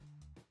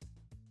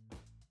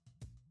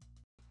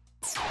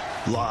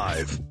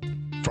Live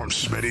from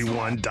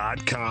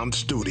SmittyOne.com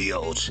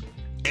studios,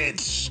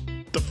 it's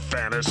the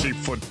Fantasy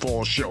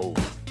Football Show.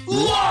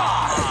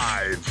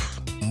 Live!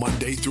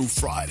 Monday through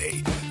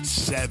Friday,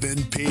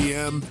 7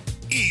 p.m.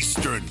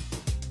 Eastern.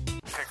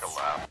 Take a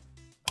lap.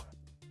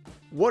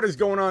 What is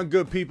going on,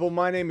 good people?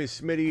 My name is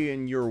Smitty,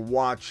 and you're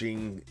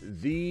watching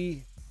the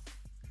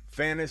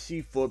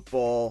Fantasy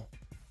Football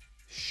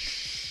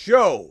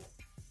Show,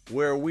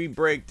 where we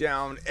break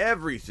down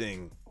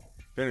everything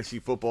fantasy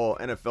football,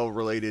 NFL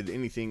related,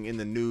 anything in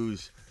the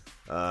news.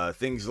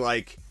 Things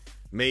like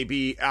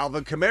maybe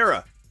Alvin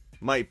Kamara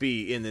might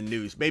be in the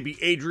news. Maybe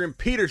Adrian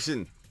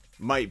Peterson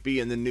might be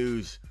in the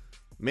news.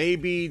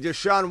 Maybe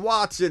Deshaun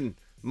Watson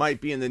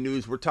might be in the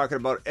news. We're talking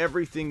about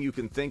everything you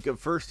can think of.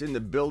 First in the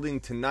building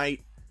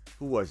tonight,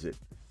 who was it?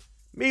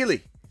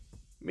 Mealy,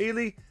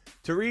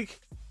 Tariq,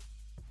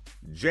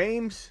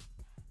 James,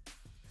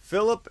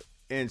 Philip,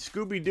 and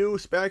Scooby-Doo,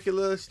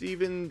 Spacula,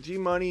 Steven,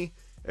 G-Money,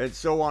 and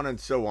so on and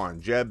so on.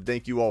 Jeb,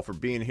 thank you all for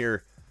being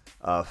here.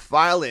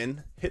 File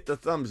in, hit the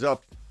thumbs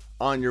up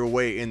on your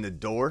way in the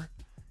door,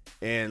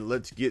 and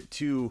let's get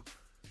to,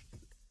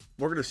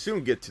 we're going to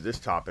soon get to this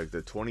topic,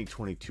 the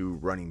 2022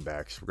 running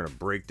backs. We're going to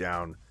break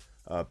down,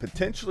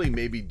 potentially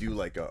maybe do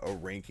like a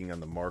ranking on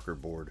the marker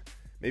board.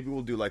 Maybe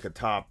we'll do like a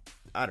top,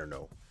 I don't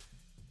know,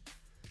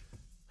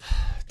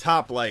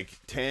 top like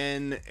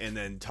 10, and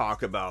then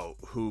talk about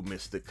who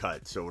missed the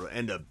cut. So it'll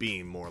end up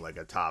being more like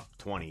a top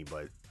 20,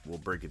 but we'll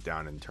break it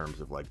down in terms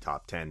of like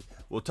top 10.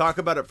 We'll talk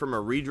about it from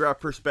a redraft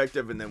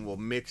perspective, and then we'll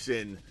mix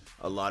in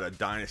a lot of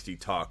dynasty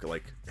talk.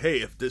 Like, hey,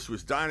 if this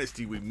was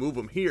dynasty, we move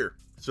them here.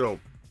 So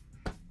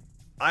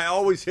I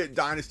always hit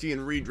dynasty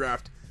and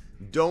redraft.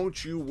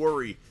 Don't you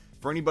worry.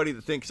 For anybody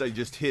that thinks I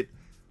just hit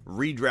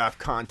redraft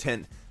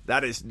content,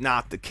 that is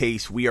not the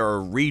case. We are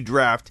a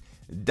redraft,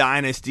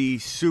 dynasty,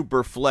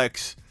 super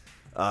flex,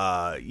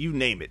 you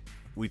name it.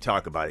 We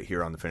talk about it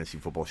here on the Fantasy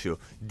Football Show.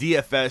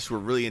 DFS, we're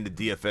really into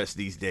DFS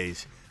these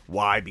days.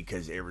 Why?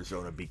 Because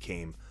Arizona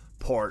became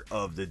part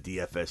of the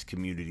DFS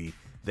community.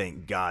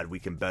 Thank God we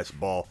can best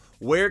ball.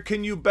 Where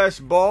can you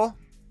best ball,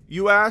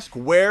 you ask?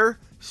 Where?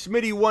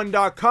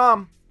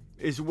 SmittyOne.com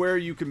is where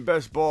you can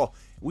best ball.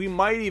 We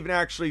might even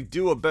actually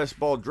do a best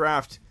ball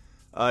draft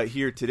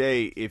here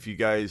today if you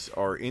guys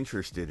are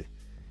interested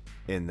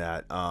in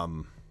that.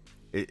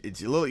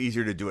 It's a little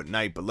easier to do at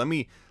night, but let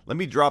me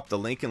drop the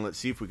link and let's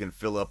see if we can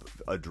fill up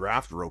a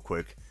draft real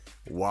quick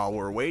while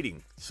we're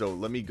waiting. So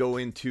let me go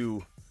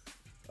into,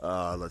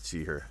 let's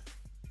see here,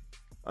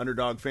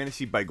 Underdog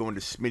Fantasy by going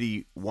to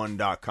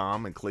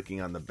SmittyOne.com and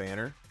clicking on the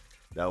banner.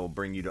 That will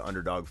bring you to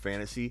Underdog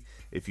Fantasy.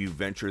 If you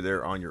venture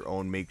there on your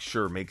own, make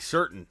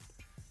certain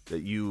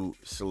that you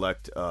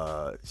select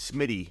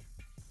Smitty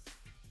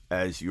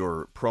as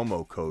your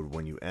promo code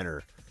when you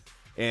enter.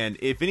 And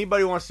if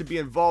anybody wants to be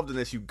involved in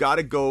this, you got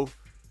to go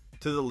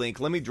to the link.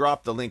 Let me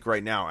drop the link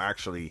right now,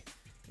 actually,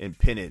 and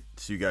pin it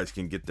so you guys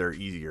can get there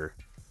easier.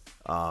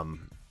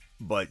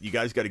 But you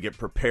guys got to get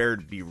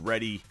prepared, be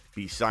ready,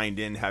 be signed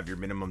in, have your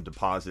minimum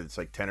deposit. It's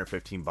like $10 or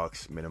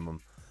 $15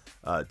 minimum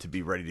to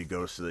be ready to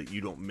go so that you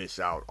don't miss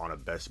out on a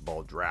best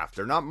ball draft.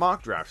 They're not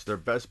mock drafts. They're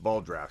best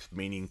ball drafts,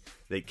 meaning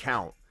they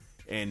count.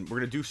 And we're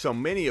going to do so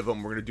many of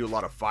them, we're going to do a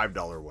lot of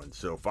 $5 ones.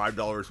 So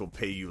 $5 will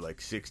pay you like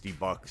 $60,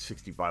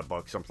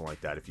 $65, something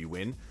like that if you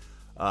win.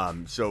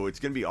 So it's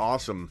going to be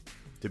awesome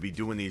to be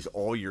doing these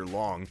all year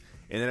long.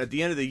 And then at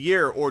the end of the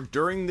year or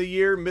during the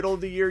year, middle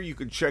of the year, you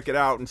can check it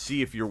out and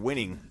see if you're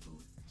winning.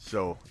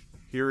 So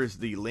here is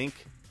the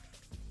link.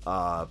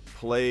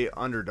 Play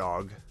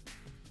Underdog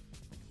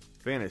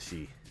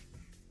Fantasy.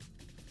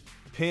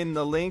 Pin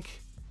the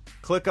link.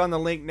 Click on the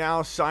link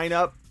now. Sign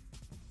up.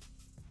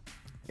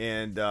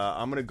 And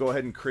I'm going to go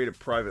ahead and create a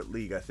private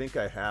league. I think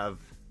I have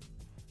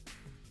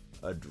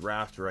a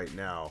draft right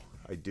now.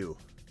 I do.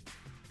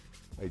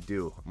 I'm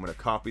going to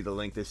copy the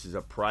link. This is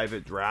a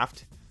private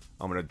draft.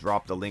 I'm going to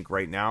drop the link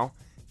right now.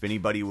 If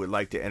anybody would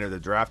like to enter the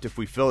draft, if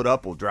we fill it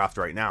up, we'll draft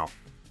right now.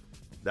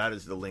 That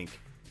is the link.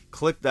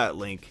 Click that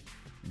link.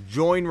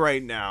 Join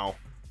right now.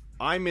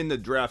 I'm in the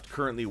draft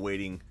currently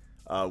waiting.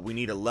 We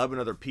need 11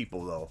 other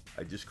people, though.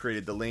 I just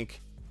created the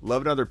link.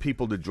 11 other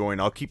people to join.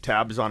 I'll keep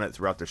tabs on it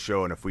throughout the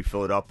show, and if we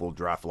fill it up, we'll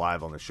draft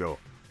live on the show.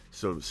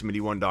 So,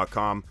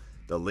 SmittyOne.com,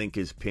 the link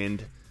is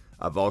pinned.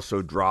 I've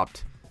also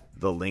dropped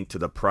the link to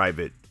the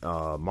private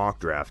mock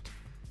draft.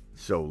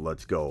 So,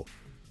 let's go.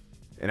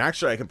 And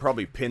actually, I can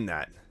probably pin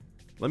that.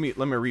 Let me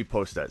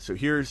repost that. So,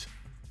 here's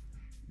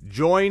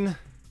join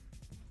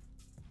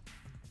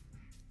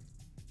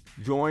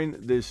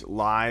this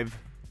live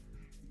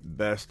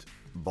best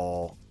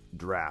ball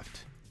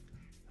draft.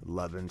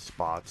 11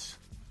 spots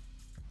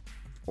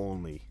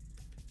only.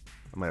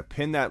 I'm going to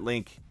pin that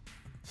link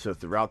so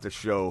throughout the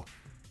show,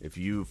 if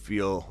you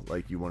feel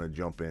like you want to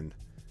jump in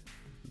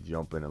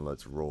and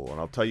let's roll. And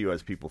I'll tell you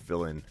as people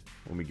fill in.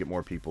 When we get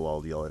more people,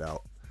 I'll yell it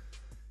out.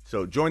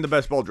 So join the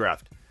best ball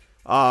draft.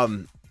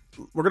 We're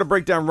going to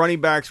break down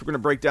running backs. We're going to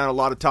break down a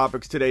lot of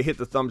topics today. Hit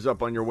the thumbs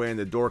up on your way in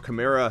the door.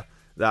 Kamara,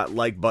 that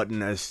like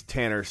button, as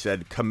Tanner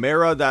said.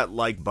 Kamara, that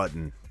like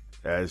button,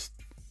 as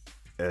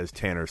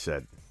Tanner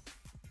said.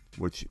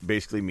 which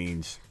basically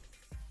means,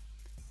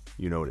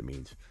 you know what it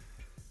means.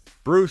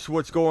 Bruce,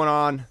 what's going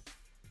on?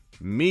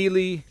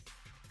 Mealy,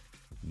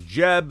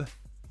 Jeb,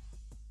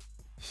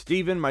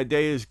 Steven, my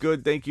day is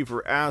good. Thank you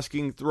for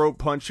asking. Throat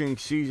punching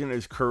season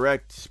is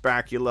correct.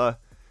 Spacula.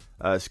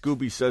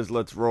 Scooby says,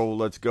 let's roll.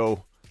 Let's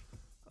go.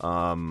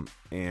 And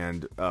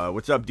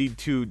what's up,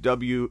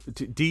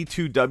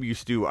 D2W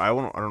Stu? I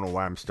don't know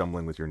why I'm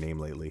stumbling with your name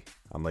lately.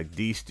 I'm like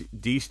D Stu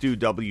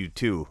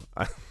W2.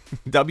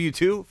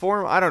 W2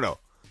 form? I don't know.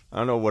 I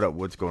don't know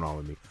what's going on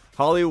with me.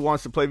 Hollywood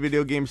wants to play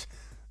video games.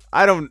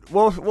 I don't.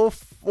 We'll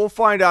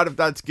find out if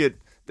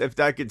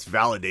that gets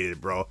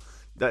validated, bro.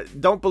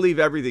 Don't believe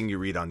everything you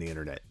read on the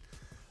internet.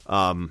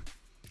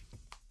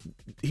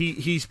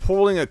 He's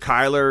pulling a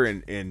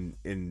Kyler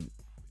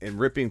and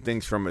ripping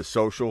things from his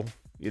social,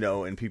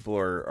 and people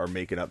are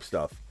making up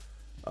stuff.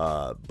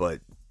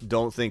 But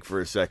don't think for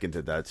a second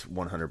that that's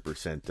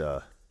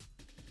 100%.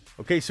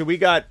 Okay, so we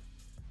got.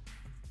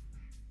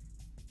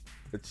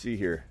 Let's see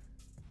here.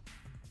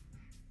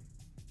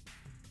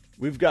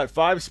 We've got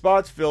 5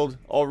 spots filled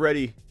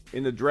already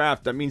in the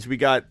draft. That means we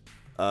got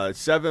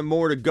 7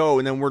 more to go,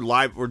 and then we're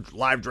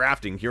live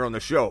drafting here on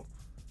the show.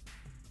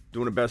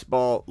 Doing a best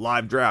ball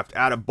live draft.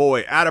 Atta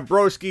boy, atta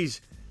broskies,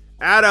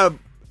 atta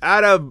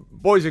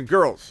boys and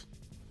girls.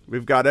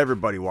 We've got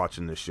everybody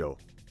watching this show.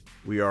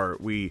 We are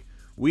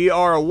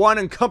a one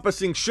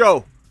encompassing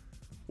show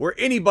where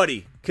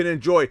anybody can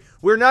enjoy.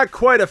 We're not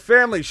quite a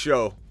family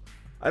show.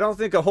 I don't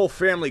think a whole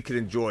family could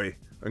enjoy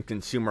and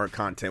consume our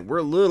content. We're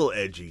a little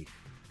edgy.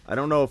 I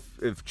don't know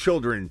if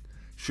children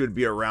should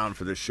be around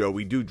for this show.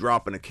 We do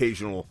drop an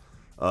occasional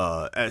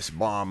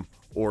S-bomb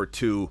or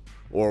two,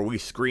 or we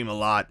scream a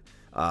lot.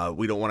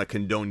 We don't want to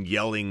condone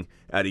yelling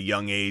at a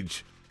young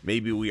age.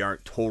 Maybe we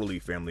aren't totally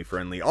family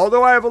friendly.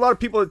 Although I have a lot of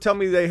people that tell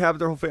me they have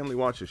their whole family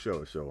watch the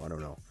show, so I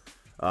don't know.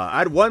 I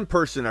had one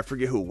person, I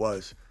forget who it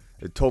was,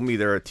 that told me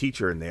they're a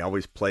teacher and they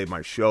always play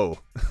my show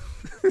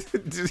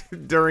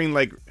during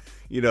like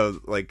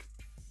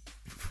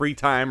free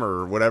time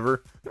or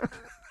whatever.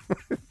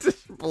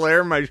 Just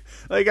blare my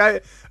I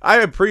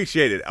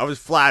appreciate it. I was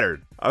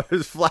flattered,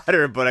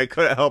 but I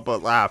couldn't help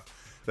but laugh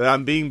that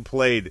I'm being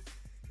played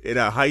in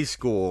a high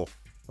school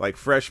like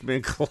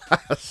freshman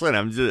class,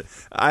 and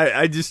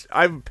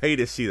I would pay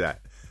to see that.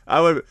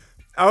 I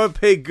would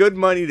pay good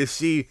money to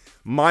see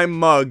my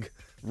mug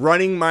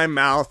running my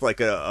mouth like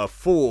a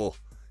fool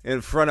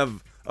in front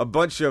of a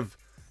bunch of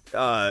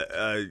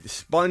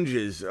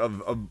sponges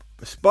of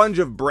sponge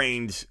of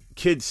brains,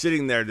 kids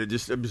sitting there to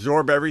just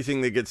absorb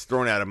everything that gets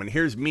thrown at them. And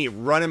here's me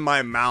running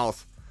my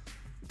mouth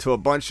to a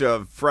bunch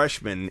of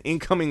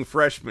incoming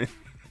freshmen.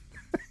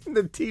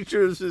 The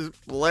teacher's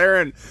just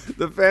blaring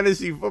the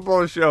fantasy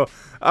football show.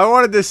 I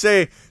wanted to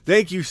say,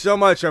 thank you so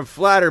much. I'm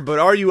flattered, but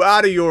are you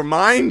out of your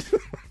mind?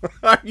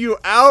 Are you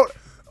out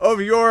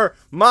of your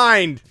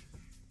mind?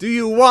 Do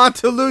you want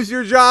to lose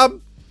your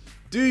job?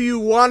 Do you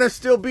want to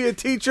still be a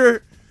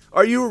teacher?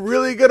 Are you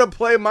really going to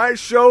play my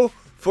show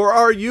for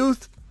our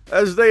youth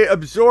as they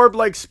absorb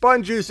like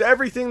sponges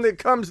everything that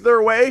comes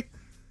their way?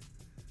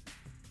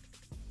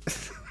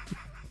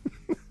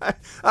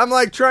 I'm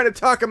like trying to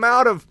talk them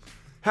out of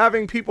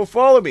having people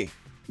follow me.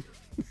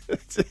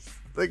 It's just,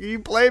 like, you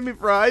playing me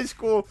for a high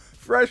school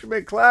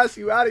freshman class?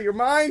 You out of your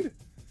mind?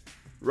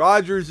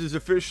 Rogers is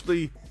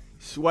officially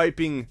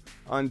swiping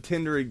on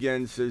Tinder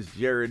again, says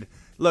Jared.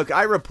 Look,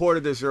 I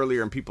reported this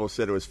earlier and people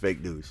said it was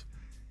fake news.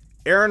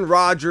 Aaron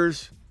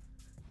Rodgers.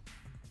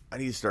 I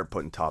need to start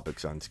putting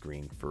topics on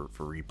screen for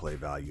replay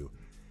value.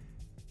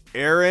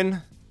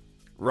 Aaron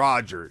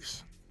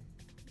Rodgers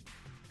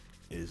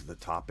is the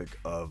topic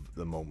of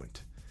the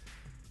moment.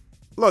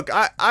 Look,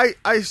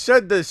 I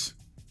said this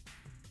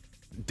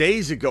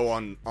days ago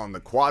on the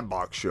Quad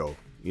Box show,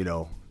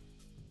 and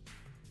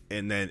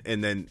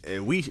then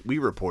we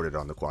reported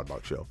on the Quad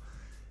Box show,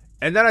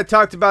 and then I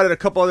talked about it a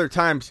couple other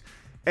times,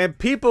 and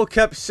people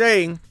kept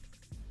saying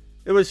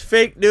it was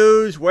fake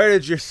news. Where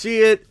did you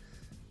see it?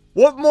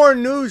 What more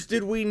news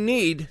did we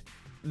need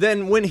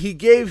than when he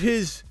gave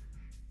his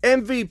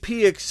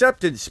MVP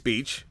acceptance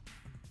speech?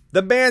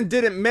 The man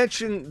didn't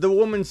mention the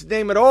woman's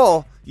name at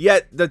all,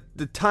 yet the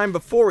time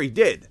before he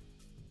did.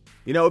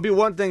 It'd be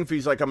one thing if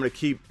he's like, I'm going to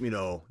keep,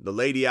 the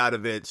lady out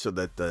of it so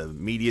that the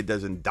media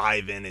doesn't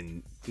dive in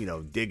and,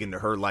 dig into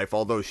her life.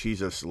 Although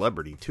she's a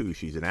celebrity, too.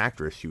 She's an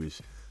actress. She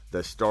was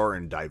the star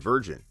in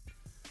Divergent.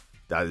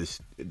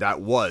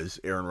 That was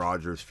Aaron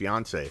Rodgers'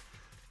 fiance.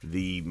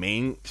 The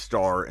main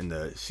star in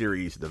the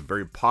series, the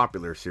very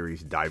popular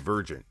series,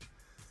 Divergent.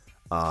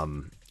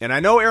 And I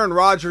know Aaron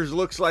Rodgers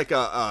looks like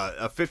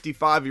a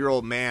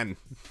 55-year-old man,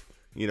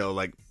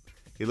 like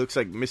he looks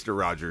like Mr.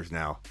 Rogers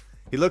now.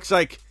 He looks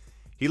like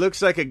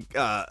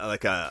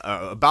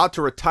a about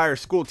to retire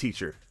school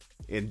teacher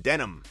in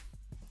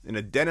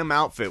a denim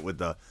outfit with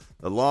the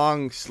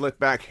long slick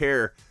back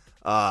hair.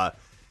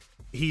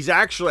 He's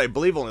actually, I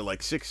believe, only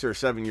like 6 or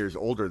 7 years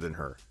older than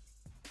her.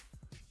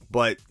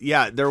 But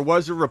yeah, there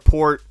was a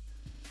report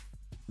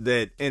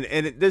that, and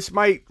this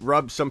might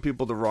rub some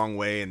people the wrong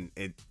way, and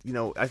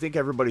I think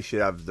everybody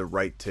should have the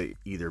right to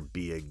either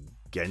be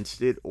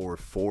against it or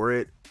for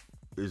it,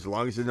 as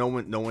long as no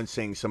one's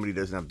saying somebody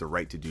doesn't have the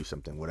right to do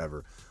something,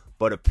 whatever.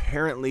 But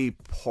apparently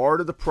part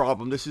of the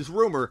problem, this is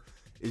rumor,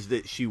 is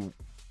that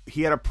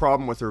he had a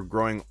problem with her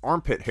growing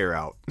armpit hair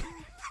out.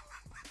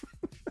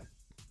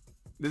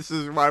 This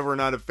is why we're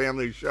not a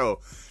family show.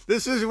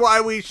 This is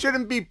why we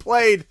shouldn't be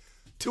played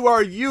to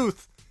our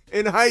youth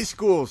in high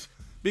schools,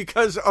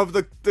 because of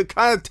the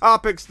kind of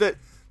topics that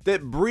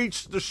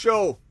breach the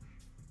show.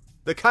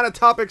 The kind of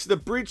topics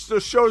that breach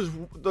the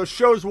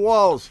show's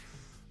walls.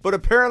 But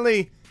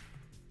apparently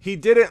he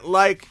didn't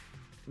like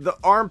the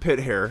armpit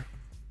hair.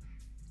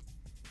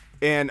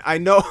 And I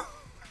know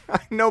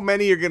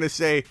many are going to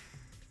say,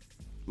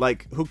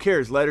 like, who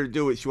cares? Let her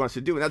do what she wants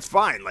to do. And that's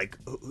fine. Like,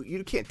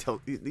 you can't tell.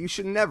 You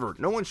should never.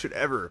 No one should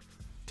ever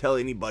tell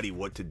anybody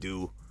what to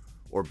do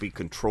or be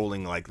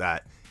controlling like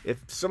that. If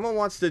someone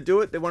wants to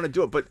do it, they want to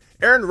do it. But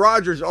Aaron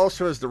Rodgers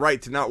also has the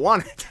right to not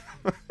want it.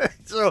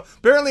 So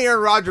apparently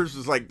Aaron Rodgers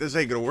was like, this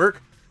ain't going to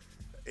work.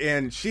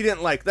 And she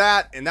didn't like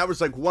that. And that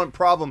was like one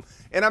problem.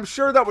 And I'm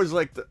sure that was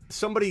like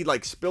somebody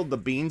like spilled the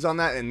beans on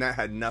that. And that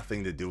had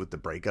nothing to do with the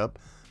breakup.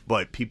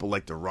 But people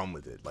like to run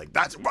with it. Like,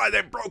 that's why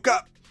they broke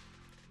up.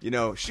 You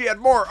know, she had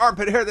more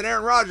armpit hair than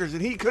Aaron Rodgers,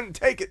 and he couldn't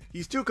take it.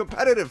 He's too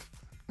competitive.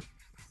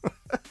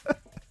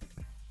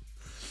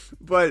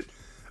 But,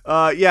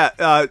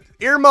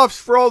 earmuffs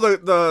for all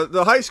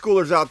the high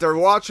schoolers out there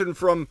watching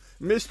from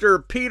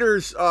Mr.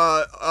 Peters'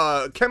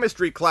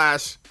 chemistry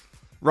class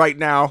right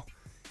now.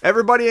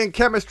 Everybody in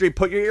chemistry,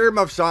 put your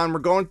earmuffs on. We're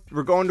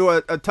going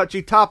to a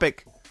touchy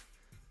topic.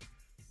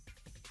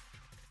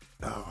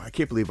 Oh, I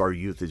can't believe our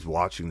youth is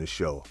watching the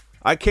show.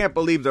 I can't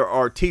believe there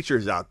are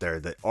teachers out there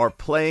that are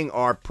playing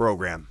our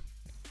program.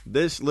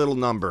 This little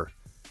number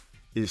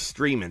is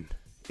streaming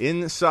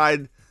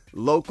inside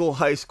local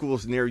high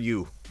schools near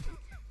you.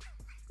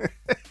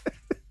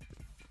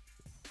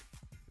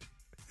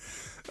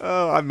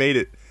 Oh, I made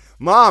it.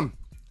 Mom,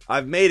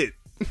 I've made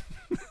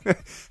it.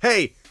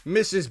 Hey,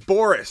 Mrs.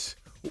 Boris,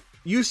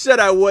 you said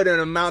I wouldn't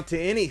amount to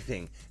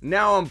anything.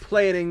 Now I'm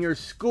playing in your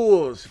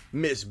schools,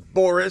 Miss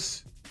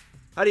Boris.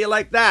 How do you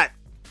like that?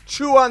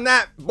 Chew on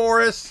that,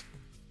 Boris.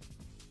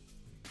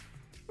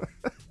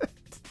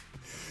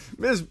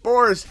 Miss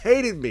Boris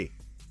hated me.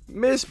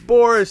 Miss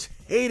Boris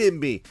hated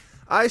me.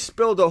 I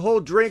spilled a whole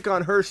drink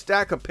on her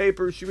stack of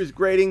papers she was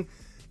grading,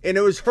 and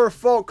it was her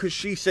fault because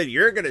she said,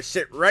 you're going to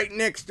sit right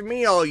next to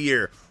me all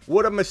year.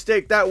 What a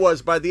mistake that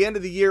was. By the end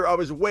of the year, I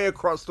was way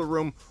across the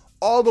room,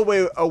 all the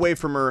way away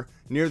from her,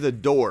 near the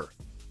door.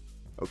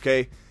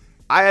 Okay?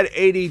 I had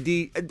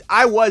ADD.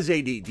 I was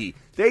ADD.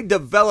 They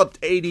developed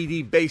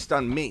ADD based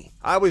on me.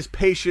 I was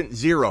patient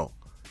zero.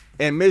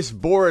 And Miss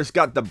Boris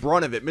got the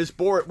brunt of it. Miss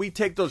Boris, we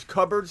take those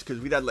cupboards,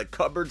 because we'd had like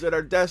cupboards at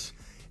our desk.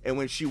 And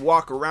when she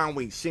walk around,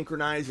 we'd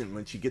synchronize. And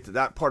when she get to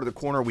that part of the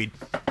corner, we'd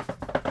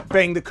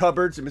bang the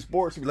cupboards. And Miss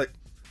Boris would be like,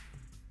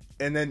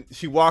 and then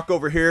she'd walk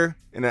over here.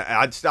 And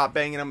I'd stop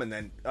banging them. And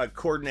then I'd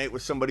coordinate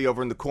with somebody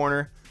over in the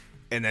corner.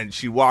 And then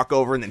she'd walk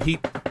over. And then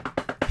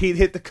he'd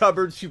hit the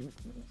cupboards. She'd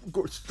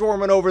go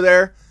storming over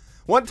there.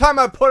 One time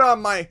I put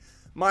on my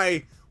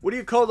what do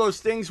you call those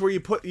things where you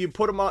put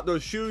them on,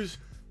 those shoes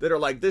that are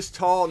like this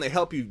tall and they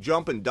help you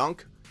jump and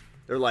dunk?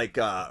 They're like,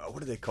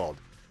 what are they called?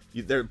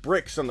 They're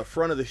bricks on the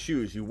front of the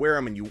shoes. You wear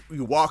them and you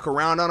walk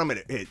around on them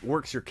and it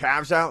works your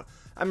calves out.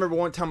 I remember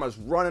one time I was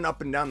running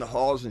up and down the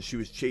halls and she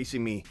was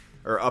chasing me,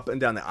 or up and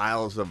down the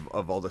aisles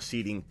of all the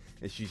seating,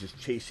 and she's just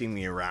chasing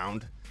me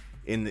around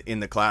in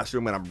the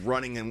classroom, and I'm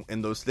running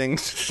in those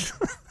things.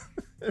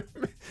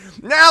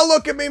 Now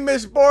look at me,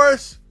 Miss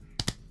Boris.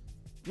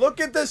 Look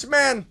at this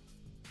man.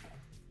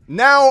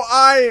 Now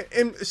I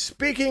am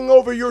speaking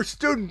over your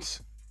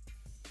students.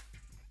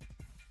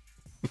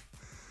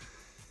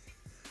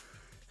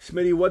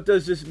 Smitty, what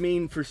does this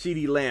mean for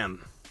CeeDee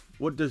Lamb?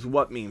 What does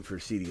what mean for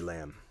CeeDee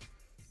Lamb?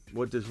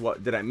 What does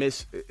what? Did I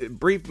miss?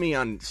 Brief me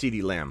on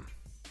CeeDee Lamb.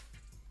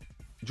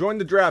 Join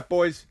the draft,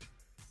 boys.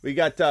 We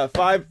got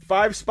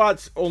five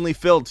spots only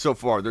filled so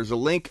far. There's a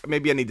link.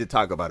 Maybe I need to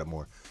talk about it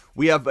more.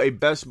 We have a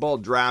best ball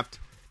draft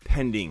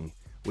pending.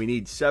 We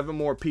need 7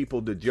 more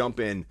people to jump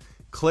in.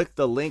 Click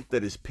the link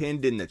that is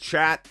pinned in the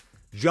chat.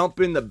 Jump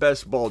in the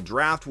best ball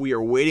draft. We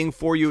are waiting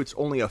for you. It's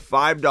only a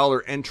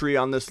 $5 entry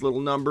on this little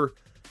number.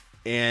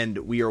 And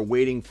we are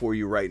waiting for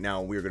you right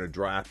now. We're going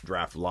to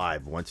draft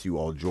live once you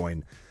all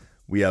join.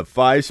 We have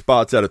 5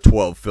 spots out of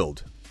 12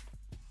 filled.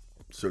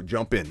 So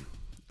jump in.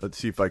 Let's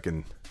see if I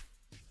can...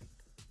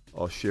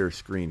 I'll share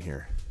screen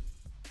here.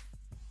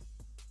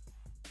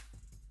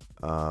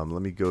 Let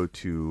me go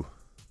to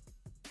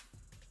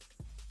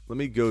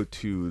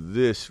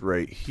this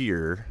right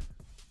here.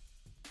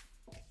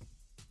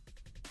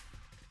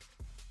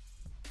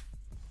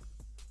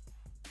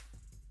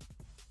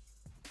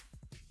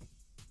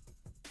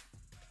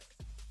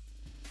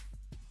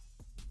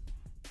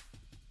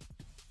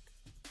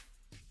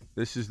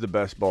 This is the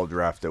best ball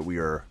draft that we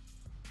are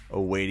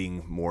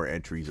awaiting more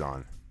entries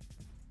on.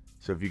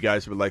 So if you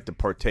guys would like to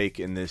partake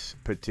in this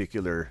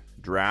particular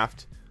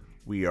draft,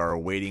 we are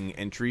awaiting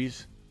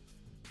entries,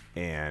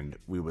 and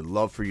we would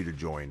love for you to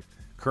join.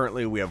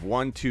 Currently, we have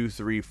 1, 2,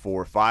 3,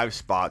 4, 5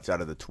 spots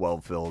out of the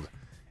 12 filled,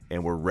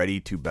 and we're ready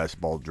to best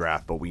ball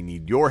draft, but we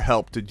need your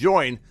help to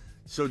join.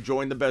 So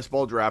join the best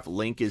ball draft.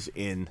 Link is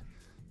in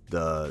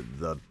the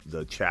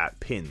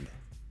chat pinned.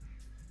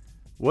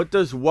 What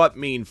does what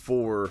mean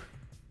for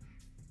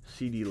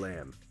CeeDee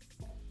Lamb?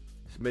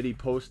 Smitty,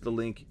 post the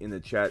link in the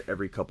chat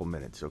every couple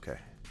minutes. Okay.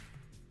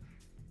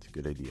 It's a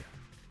good idea.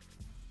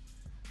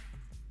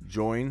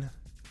 Join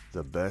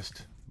the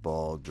best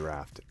ball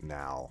draft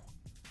now.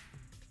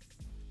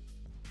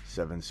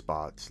 7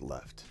 spots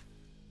left.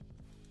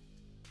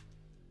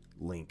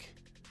 Link.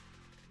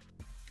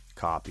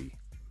 Copy.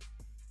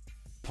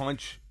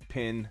 Punch,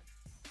 pin,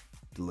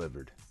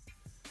 delivered.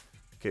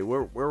 Okay,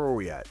 where were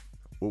we at?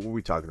 What were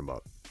we talking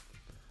about?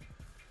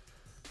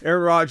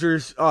 Aaron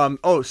Rodgers.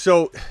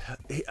 So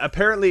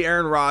apparently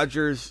Aaron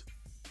Rodgers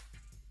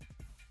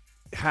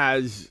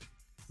has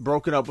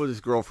broken up with his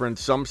girlfriend.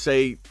 Some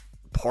say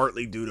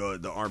partly due to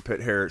the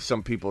armpit hair.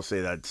 Some people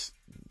say that's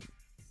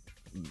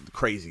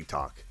crazy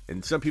talk.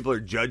 And some people are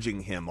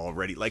judging him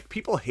already. Like,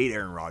 people hate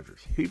Aaron Rodgers.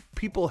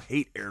 People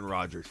hate Aaron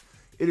Rodgers.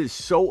 It is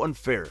so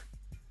unfair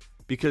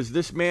because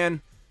this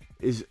man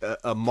is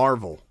a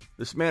marvel.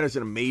 This man is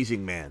an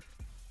amazing man.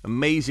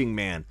 Amazing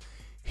man.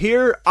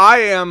 Here I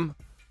am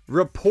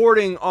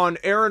reporting on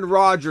Aaron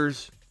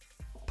Rodgers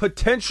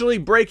potentially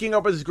breaking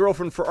up with his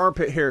girlfriend for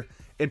armpit hair,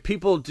 and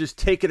people just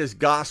take it as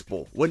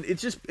gospel. When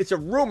it's a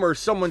rumor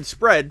someone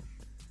spread,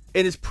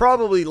 and it's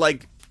probably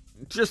like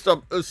just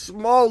a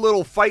small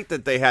little fight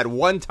that they had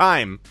one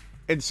time,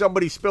 and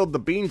somebody spilled the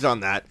beans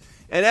on that,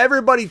 and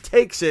everybody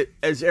takes it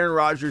as Aaron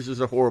Rodgers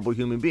is a horrible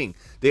human being.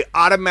 They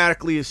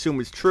automatically assume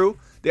it's true.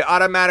 They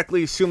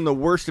automatically assume the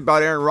worst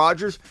about Aaron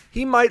Rodgers.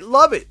 He might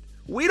love it.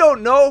 We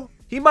don't know.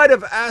 He might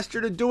have asked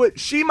her to do it.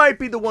 She might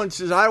be the one who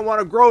says, I don't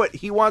want to grow it.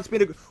 He wants me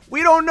to.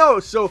 We don't know.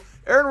 So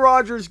Aaron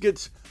Rodgers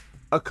gets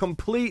a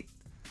complete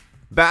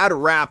bad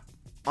rap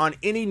on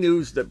any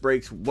news that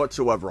breaks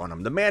whatsoever on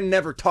him. The man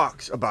never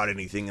talks about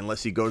anything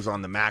unless he goes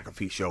on the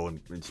McAfee show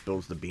and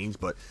spills the beans.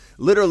 But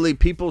literally,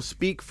 people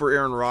speak for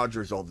Aaron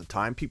Rodgers all the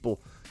time.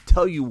 People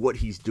tell you what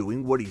he's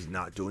doing, what he's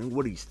not doing,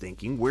 what he's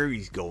thinking, where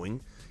he's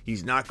going.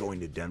 He's not going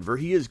to Denver.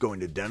 He is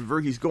going to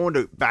Denver. He's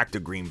going back to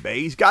Green Bay.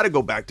 He's got to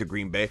go back to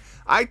Green Bay.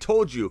 I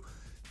told you,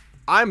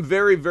 I've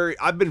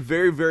been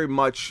very, very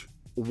much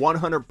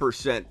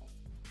 100%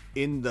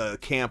 in the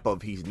camp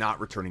of he's not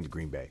returning to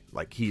Green Bay.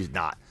 Like, he's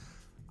not.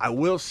 I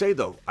will say,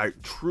 though, I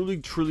truly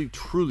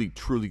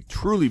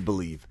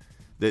believe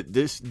that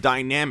this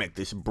dynamic,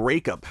 this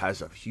breakup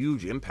has a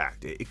huge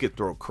impact. It could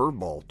throw a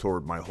curveball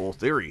toward my whole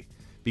theory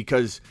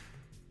because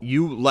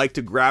you like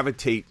to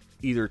gravitate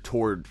either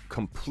toward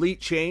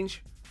complete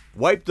change,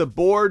 wipe the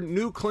board,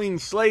 new clean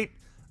slate.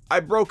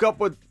 I broke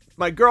up with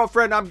my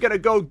girlfriend. I'm going to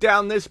go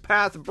down this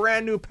path,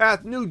 brand new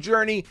path, new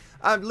journey.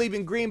 I'm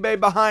leaving Green Bay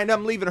behind.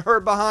 I'm leaving her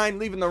behind,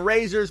 leaving the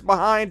razors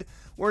behind.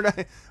 We're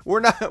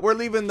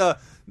leaving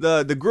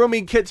the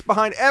grooming kits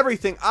behind,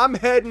 everything. I'm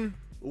heading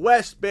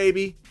west,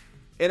 baby,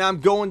 and I'm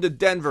going to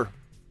Denver.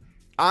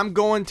 I'm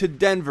going to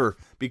Denver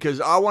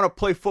because I want to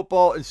play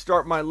football and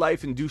start my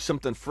life and do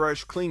something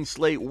fresh, clean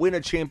slate, win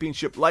a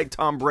championship like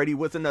Tom Brady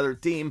with another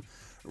team,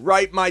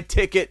 write my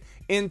ticket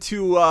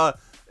into the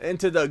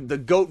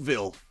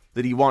Goatville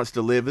that he wants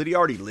to live, that he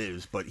already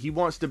lives, but he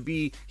wants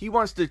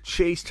to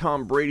chase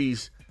Tom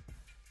Brady's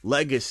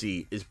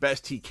legacy as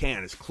best he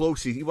can, as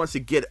close as he wants to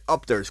get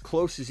up there as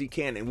close as he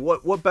can. And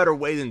what better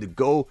way than to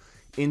go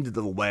into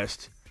the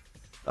West,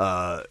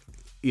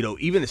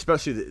 even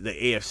especially the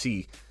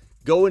AFC,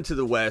 go into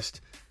the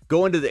West,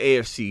 go into the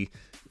AFC,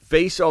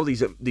 face all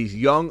these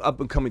young up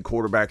and coming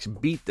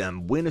quarterbacks, beat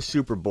them, win a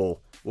Super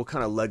Bowl. What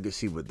kind of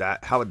legacy would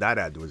that? How would that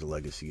add to his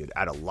legacy? It'd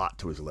add a lot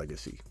to his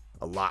legacy.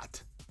 A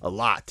lot.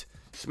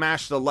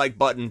 Smash the like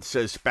button,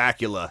 says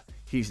Spacula.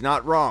 He's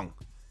not wrong.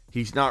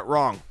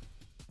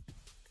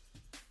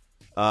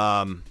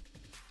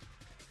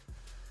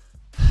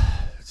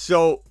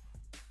 So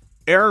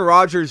Aaron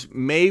Rodgers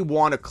may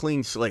want a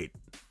clean slate.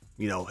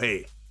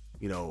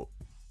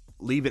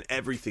 Leaving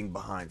everything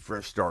behind,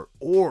 fresh start.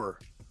 Or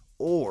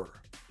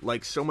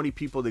like so many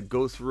people that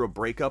go through a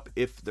breakup,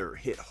 if they're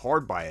hit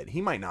hard by it,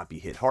 he might not be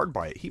hit hard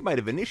by it. He might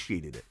have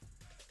initiated it.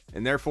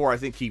 And therefore, I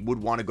think he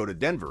would want to go to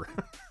Denver.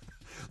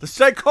 The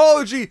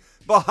psychology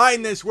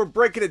behind this, we're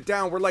breaking it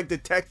down. We're like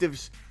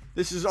detectives.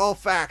 This is all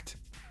fact.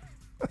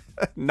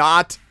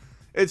 Not.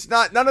 It's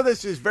not. None of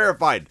this is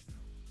verified.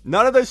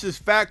 None of this is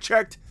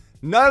fact-checked.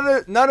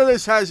 None of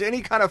this has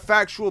any kind of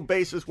factual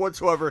basis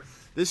whatsoever.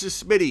 This is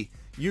Smitty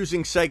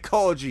using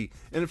psychology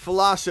and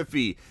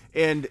philosophy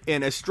and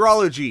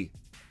astrology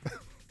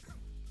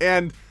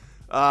and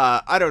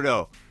I don't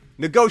know,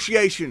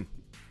 negotiation.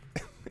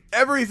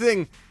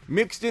 Everything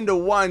mixed into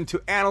one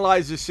to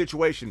analyze this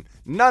situation.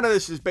 None of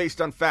this is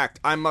based on fact,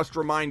 I must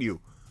remind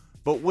you.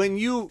 But when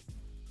you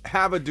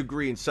have a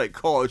degree in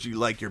psychology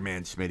like your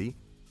man Smitty,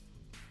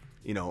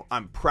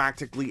 I'm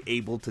practically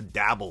able to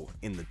dabble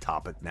in the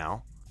topic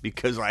now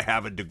because I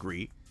have a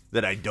degree.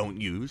 that I don't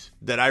use,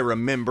 that I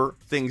remember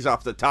things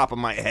off the top of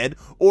my head,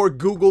 or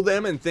Google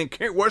them and think,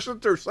 hey,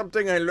 wasn't there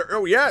something I learned?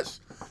 Oh,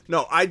 yes.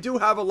 No, I do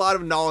have a lot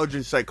of knowledge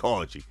in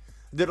psychology.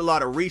 I did a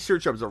lot of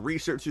research. I was a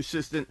research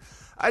assistant.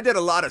 I did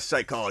a lot of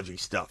psychology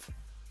stuff.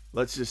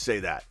 Let's just say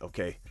that,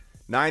 okay?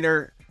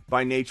 Niner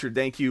by nature,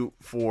 thank you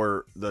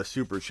for the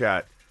super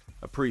chat.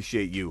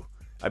 Appreciate you.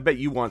 I bet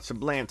you want some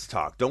Lance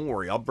talk. Don't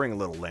worry, I'll bring a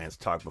little Lance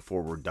talk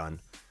before we're done.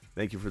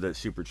 Thank you for that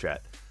super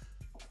chat.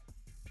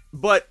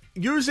 But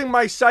using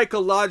my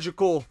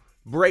psychological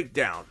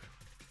breakdown,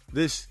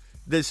 this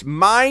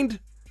mind,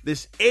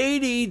 this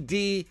ADD,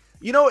 you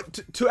know,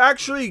 to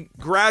actually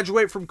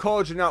graduate from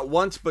college and not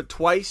once but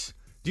twice,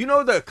 do you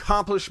know the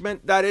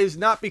accomplishment that is?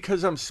 Not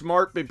because I'm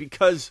smart, but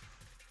because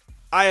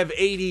I have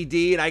ADD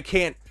and I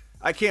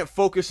can't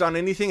focus on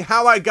anything.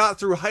 How I got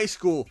through high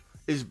school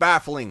is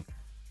baffling.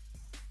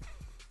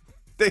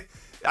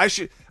 I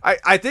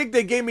think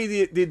they gave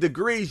me the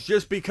degrees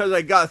just because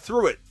I got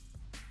through it.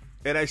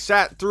 And I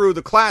sat through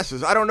the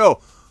classes. I don't know.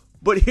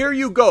 But here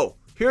you go.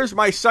 Here's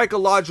my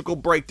psychological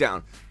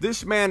breakdown.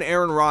 This man,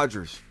 Aaron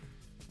Rodgers,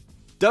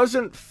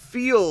 doesn't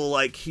feel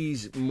like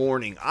he's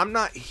mourning. I'm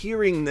not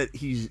hearing that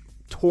he's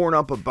torn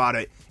up about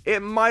it.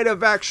 It might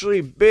have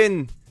actually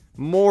been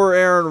more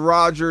Aaron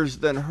Rodgers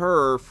than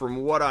her from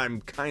what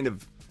I'm kind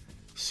of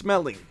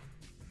smelling.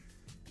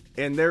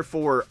 And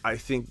therefore, I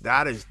think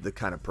that is the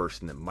kind of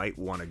person that might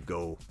want to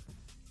go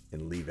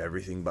and leave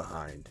everything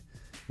behind.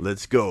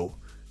 Let's go.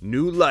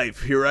 New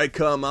life, here I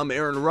come. I'm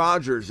Aaron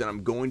Rodgers, and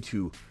I'm going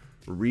to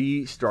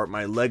restart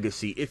my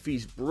legacy. If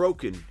he's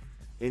broken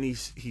and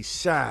he's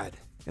sad,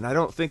 and I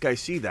don't think I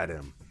see that in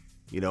him.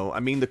 You know,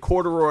 I mean, the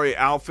corduroy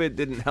outfit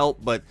didn't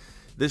help, but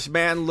this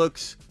man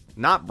looks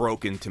not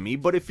broken to me.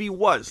 But if he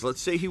was,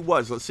 let's say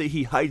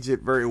he hides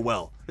it very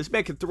well. This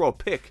man can throw a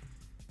pick,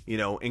 you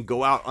know, and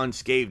go out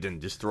unscathed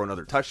and just throw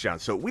another touchdown.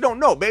 So we don't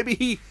know. Maybe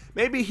he.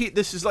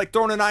 This is like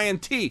throwing an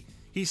INT.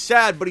 He's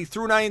sad, but he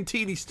threw an INT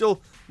and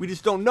we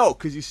just don't know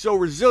because he's so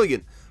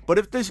resilient. But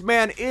if this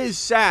man is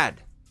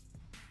sad,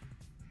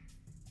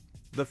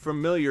 the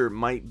familiar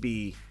might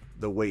be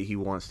the way he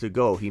wants to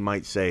go. He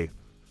might say,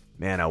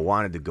 man, I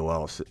wanted to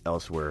go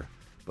elsewhere,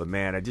 but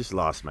man, I just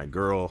lost my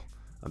girl.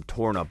 I'm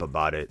torn up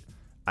about it.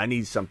 I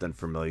need something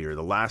familiar.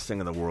 The last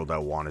thing in the world I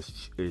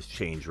want is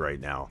change right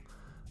now.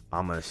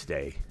 I'm going to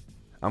stay.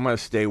 I'm going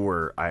to stay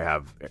where I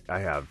have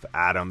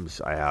Adams,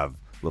 I have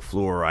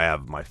LaFleur, I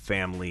have my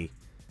family.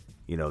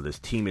 You know, this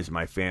team is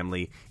my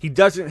family. He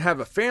doesn't have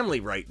a family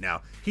right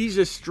now. He's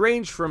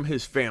estranged from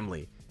his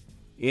family.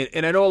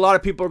 And I know a lot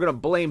of people are going to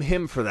blame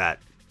him for that.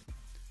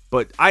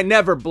 But I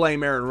never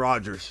blame Aaron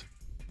Rodgers.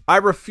 I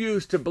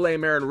refuse to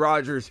blame Aaron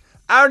Rodgers.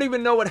 I don't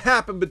even know what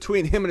happened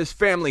between him and his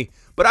family,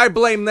 but I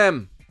blame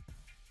them.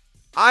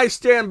 I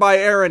stand by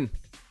Aaron.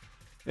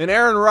 And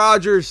Aaron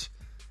Rodgers,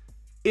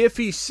 if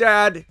he's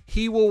sad,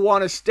 he will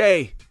want to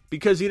stay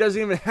because he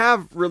doesn't even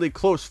have really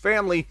close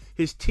family.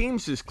 His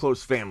team's his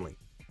close family.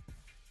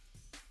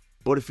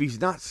 But if he's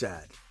not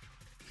sad,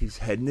 he's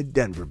heading to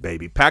Denver,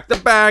 baby. Pack the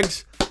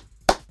bags.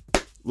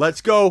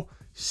 Let's go.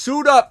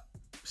 Suit up.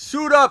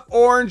 Suit up,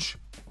 Orange.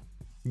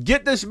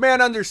 Get this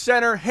man under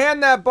center.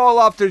 Hand that ball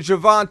off to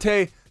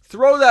Javonte.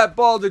 Throw that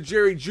ball to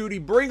Jerry Jeudy.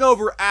 Bring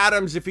over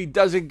Adams if he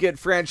doesn't get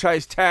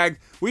franchise tagged.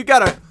 We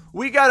got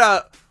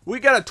a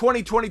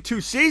 2022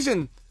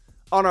 season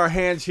on our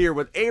hands here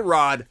with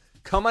A-Rod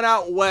coming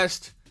out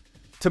west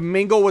to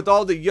mingle with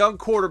all the young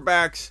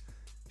quarterbacks.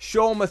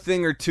 Show them a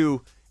thing or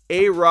two.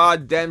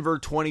 A-Rod, Denver,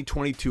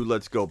 2022.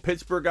 Let's go.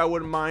 Pittsburgh, I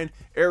wouldn't mind.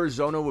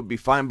 Arizona would be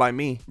fine by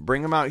me.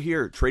 Bring him out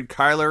here. Trade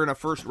Kyler in a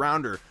first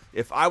rounder.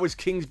 If I was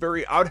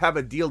Kingsbury, I would have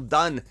a deal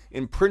done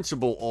in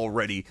principle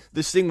already.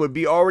 This thing would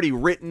be already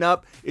written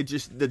up. It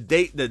just, the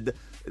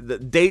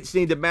dates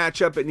need to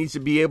match up. It needs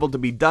to be able to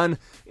be done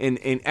and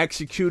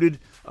executed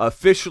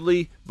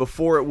officially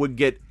before it would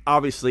get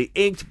obviously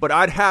inked. But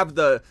I'd have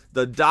the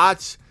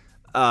dots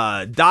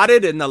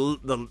dotted and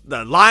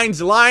the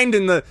lines lined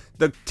and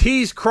the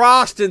T's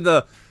crossed and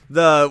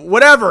the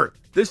whatever.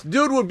 This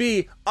dude would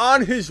be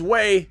on his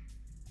way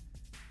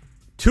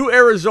to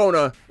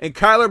Arizona, and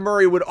Kyler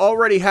Murray would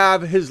already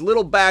have his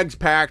little bags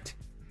packed,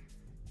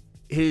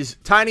 his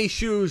tiny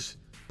shoes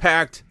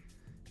packed,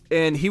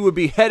 and he would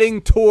be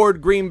heading toward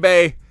Green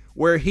Bay,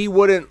 where he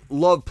wouldn't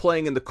love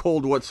playing in the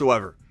cold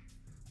whatsoever.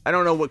 I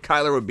don't know what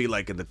Kyler would be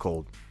like in the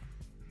cold.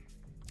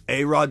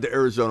 A-Rod to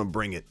Arizona,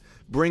 bring it.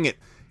 Bring it.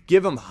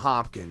 Give him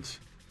Hopkins.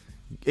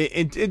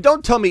 And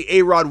don't tell me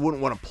A-Rod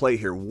wouldn't want to play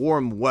here.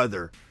 Warm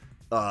weather.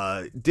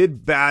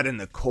 Did bad in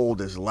the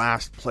cold his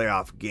last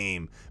playoff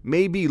game.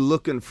 Maybe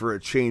looking for a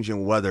change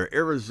in weather.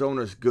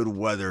 Arizona's good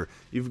weather.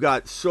 You've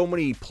got so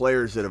many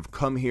players that have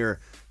come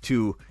here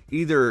to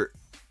either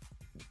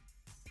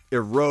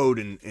erode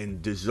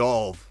and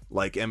dissolve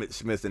like Emmitt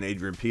Smith and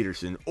Adrian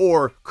Peterson,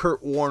 or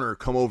Kurt Warner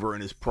come over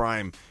in his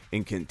prime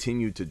and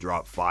continue to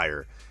drop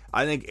fire.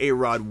 I think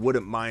A-Rod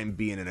wouldn't mind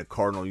being in a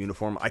Cardinal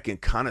uniform. I can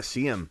kind of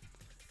see him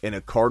in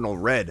a Cardinal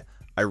red.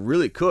 I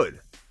really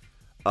could.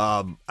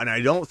 And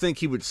I don't think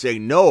he would say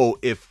no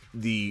if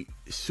the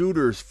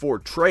suitors for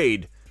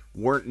trade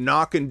weren't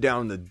knocking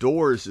down the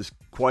doors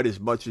quite as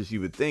much as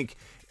you would think.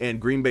 And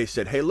Green Bay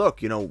said, hey,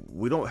 look,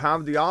 we don't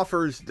have the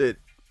offers that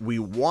we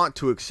want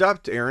to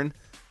accept, Aaron.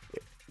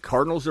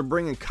 Cardinals are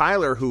bringing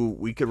Kyler, who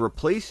we could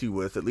replace you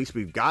with. At least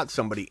we've got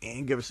somebody,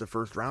 and give us a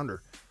first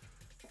rounder.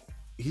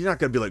 He's not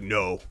going to be like,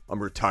 no,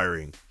 I'm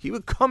retiring. He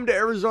would come to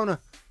Arizona.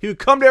 He would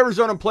come to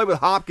Arizona and play with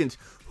Hopkins.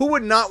 Who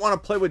would not want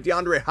to play with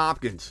DeAndre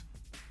Hopkins?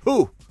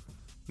 Who?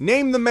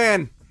 Name the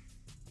man.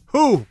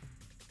 Who?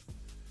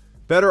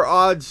 Better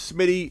odds,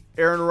 Smitty,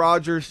 Aaron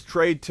Rodgers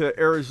trade to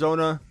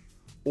Arizona,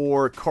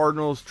 or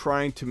Cardinals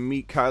trying to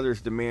meet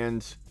Kyler's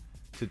demands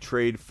to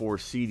trade for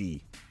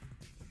CD?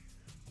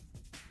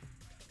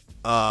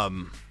 Let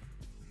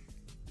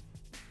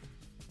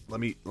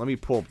me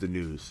pull up the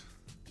news.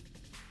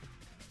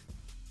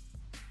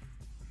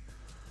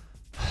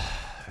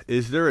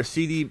 Is there a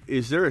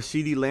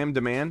CD Lamb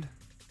demand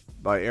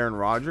by Aaron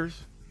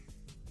Rodgers?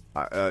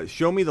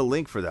 Show me the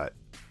link for that.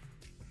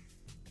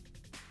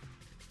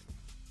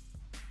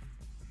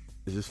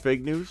 Is this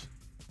fake news?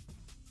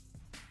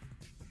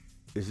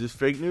 Is this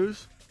fake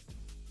news?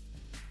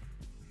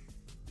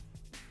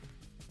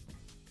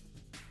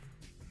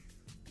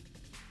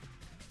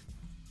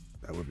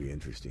 That would be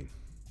interesting.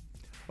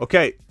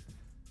 Okay,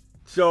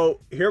 so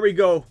here we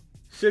go.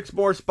 6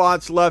 more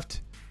spots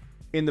left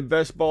in the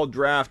best ball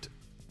draft.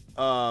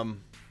 Oh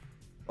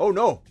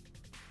no.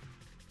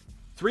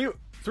 Three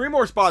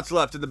more spots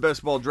left in the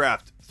best ball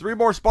draft. 3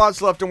 more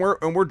spots left, and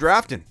we're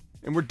drafting,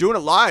 and we're doing it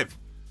live.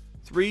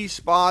 3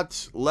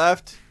 spots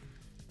left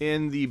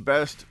in the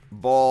best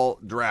ball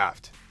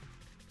draft.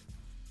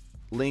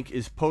 Link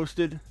is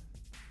posted.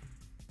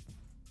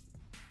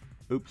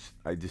 Oops,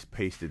 I just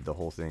pasted the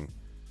whole thing.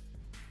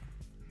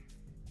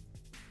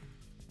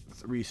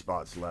 3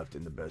 spots left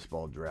in the best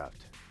ball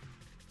draft.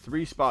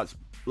 3 spots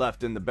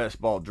left in the best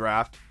ball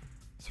draft.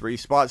 3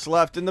 spots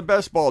left in the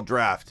best ball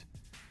draft.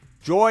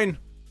 Join.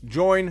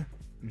 3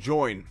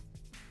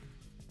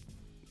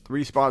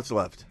 spots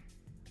left.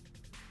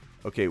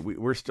 Okay,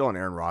 we're still on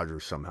Aaron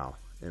Rodgers somehow.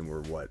 And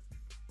we're what?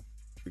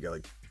 We got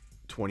like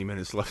 20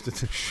 minutes left in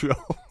the show.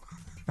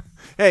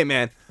 Hey,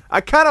 man,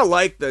 I kind of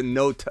like the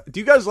do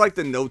you guys like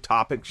the no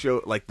topic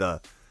show? Like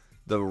the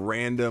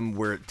random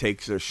where it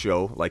takes a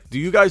show? Like, do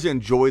you guys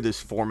enjoy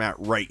this format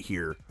right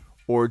here?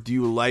 Or do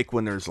you like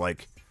when there's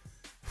like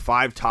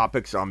 5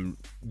 topics I'm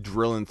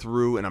drilling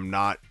through and I'm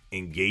not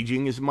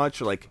engaging as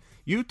much? Like,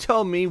 you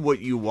tell me what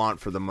you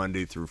want for the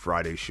Monday through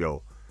Friday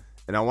show.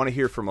 And I want to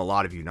hear from a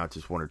lot of you, not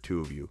just 1 or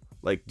 2 of you.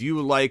 Like, do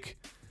you like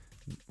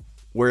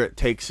where it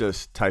takes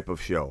us type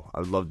of show? I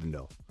would love to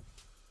know.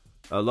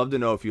 I'd love to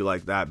know if you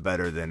like that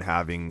better than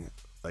having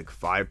like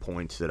 5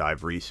 points that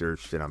I've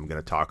researched and I'm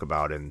going to talk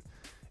about. And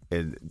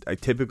I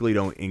typically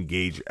don't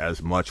engage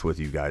as much with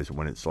you guys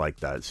when it's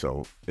like that.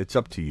 So it's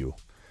up to you.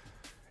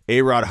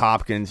 A-Rod,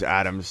 Hopkins,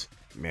 Adams.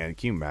 Man,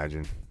 can you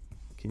imagine?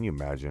 Can you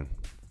imagine?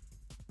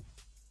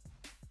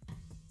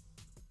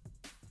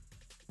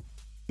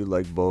 You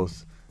like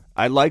both?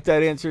 I like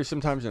that answer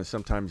sometimes, and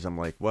sometimes I'm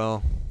like,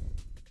 well,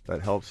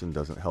 that helps and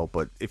doesn't help.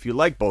 But if you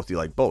like both, you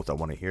like both. I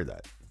want to hear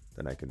that.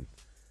 Then I can.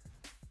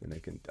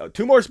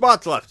 2 more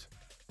spots left.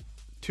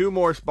 2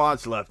 more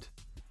spots left.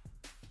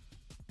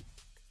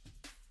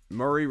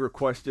 Murray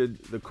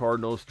requested the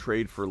Cardinals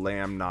trade for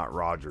Lamb, not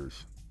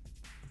Rodgers.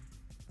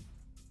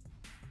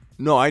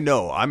 No, I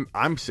know.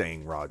 I'm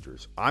saying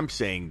Rodgers. I'm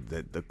saying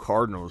that the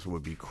Cardinals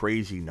would be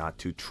crazy not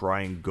to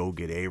try and go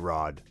get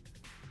A-Rod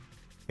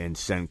and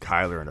send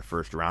Kyler and a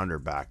first rounder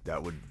back.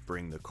 That would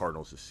bring the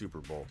Cardinals a Super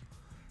Bowl.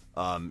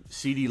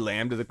 CD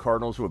Lamb to the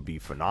Cardinals would be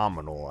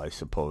phenomenal, I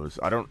suppose.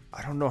 I don't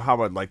know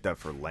how I'd like that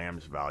for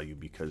Lamb's value,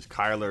 because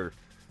Kyler,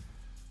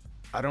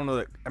 I don't know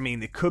that. I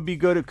mean, it could be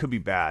good, it could be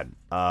bad.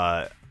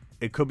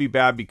 It could be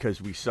bad because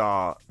we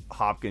saw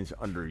Hopkins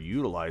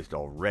underutilized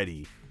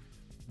already,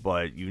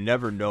 but you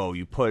never know.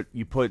 You put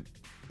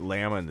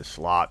Lamb in the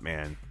slot,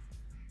 man,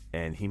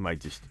 and he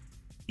might just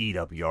eat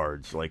up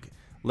yards. Like,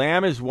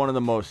 Lamb is one of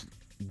the most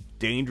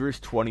dangerous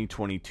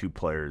 2022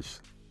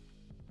 players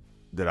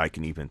that I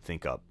can even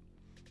think of.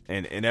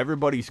 And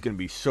everybody's going to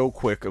be so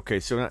quick. Okay,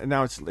 so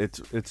now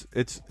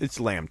it's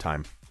Lamb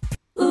time.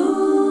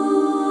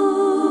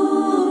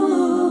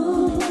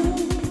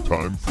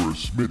 Time for a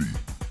Smitty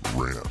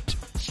rant.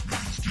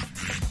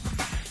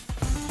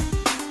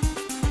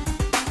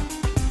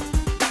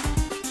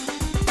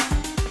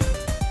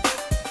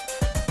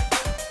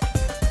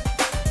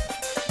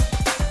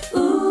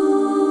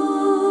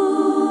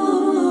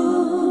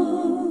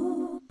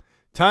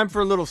 Time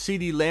for a little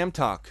CD Lamb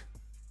talk.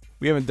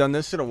 We haven't done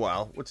this in a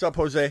while. What's up,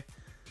 Jose?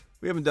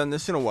 We haven't done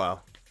this in a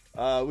while.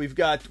 We've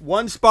got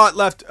 1 spot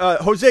left.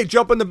 Jose,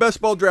 jump in the best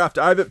ball draft.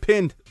 I have it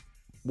pinned.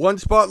 1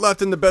 spot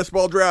left in the best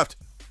ball draft.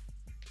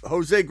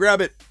 Jose,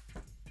 grab it.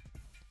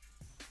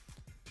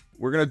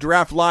 We're going to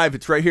draft live.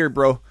 It's right here,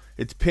 bro.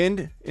 It's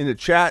pinned in the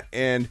chat,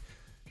 and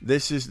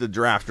this is the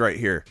draft right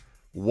here.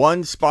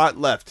 1 spot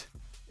left.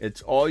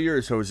 It's all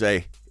yours,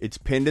 Jose. It's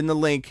pinned in the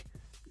link.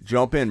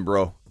 Jump in,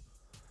 bro.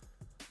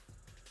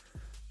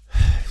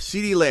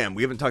 CD Lamb.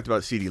 We haven't talked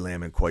about CD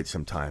Lamb in quite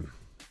some time.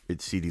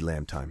 It's CD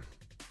Lamb time.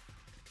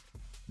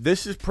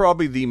 This is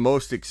probably the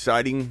most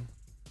exciting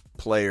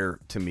player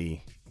to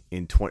me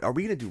in 20. Are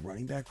we going to do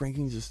running back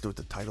rankings? This is what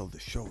the title of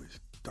the show is.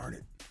 Darn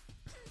it.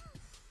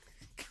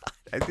 God,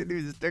 I didn't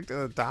even stick to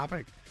the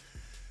topic.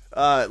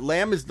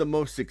 Lamb is the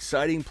most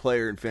exciting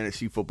player in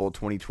fantasy football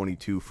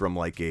 2022 from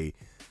like a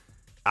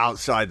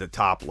outside the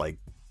top like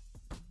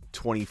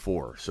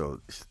 24.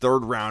 So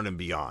third round and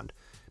beyond.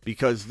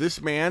 Because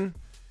this man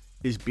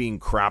is being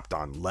crapped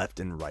on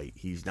left and right.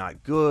 He's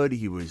not good.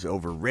 He was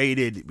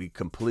overrated. We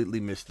completely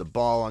missed the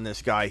ball on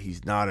this guy.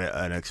 He's not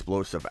an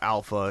explosive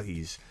alpha.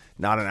 He's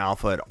not an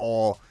alpha at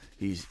all.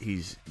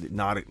 He's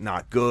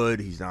not good.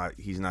 He's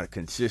not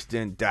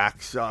consistent.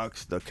 Dak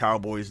sucks. The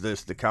Cowboys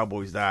this, the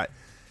Cowboys that.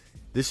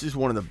 This is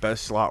one of the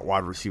best slot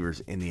wide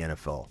receivers in the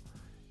NFL.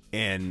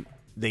 And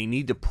they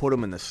need to put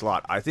him in the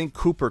slot. I think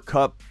Cooper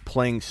Kupp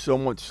playing so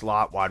much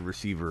slot wide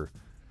receiver,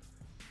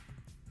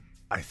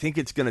 I think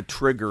it's going to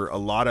trigger a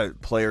lot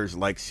of players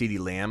like CeeDee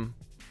Lamb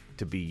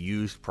to be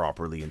used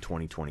properly in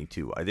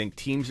 2022. I think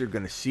teams are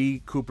going to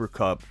see Cooper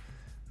Kupp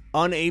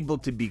unable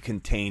to be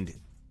contained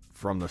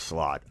from the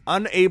slot.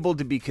 Unable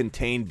to be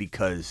contained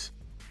because,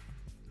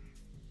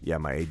 yeah,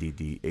 my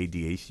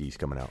ADHD is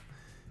coming out.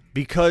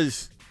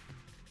 Because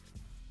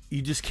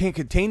you just can't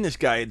contain this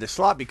guy in the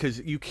slot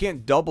because you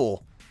can't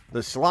double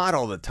the slot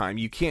all the time.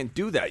 You can't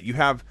do that. You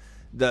have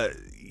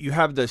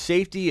the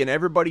safety and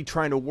everybody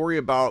trying to worry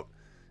about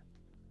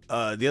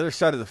the other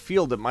side of the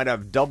field that might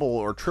have double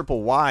or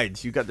triple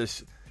wides. You got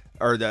this,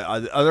 or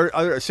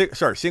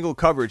the single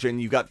coverage, and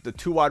you got the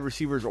 2 wide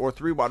receivers or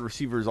 3 wide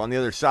receivers on the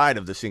other side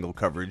of the single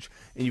coverage,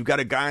 and you've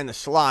got a guy in the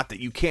slot that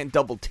you can't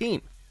double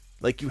team.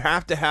 Like, you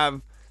have to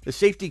have the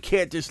safety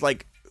can't just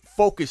like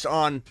focus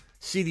on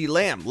CeeDee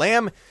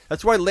Lamb.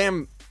 That's why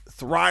Lamb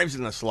thrives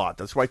in the slot.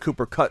 That's why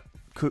Cooper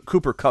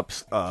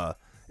Kupp's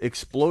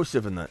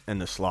explosive in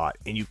the slot,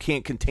 and you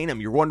can't contain him.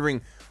 You're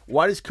wondering,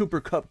 why does Cooper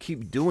Kupp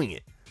keep doing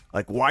it?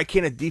 Like, why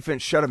can't a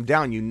defense shut him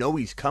down? You know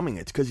he's coming.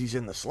 It's because he's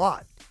in the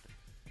slot.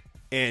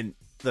 And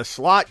the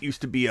slot used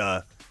to be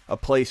a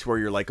place where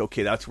you're like,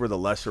 okay, that's where the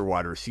lesser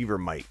wide receiver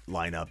might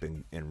line up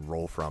and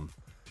roll from.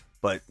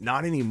 But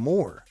not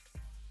anymore.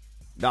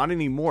 Not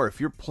anymore.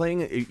 If you're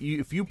playing,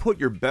 if you put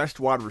your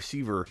best wide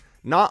receiver,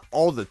 not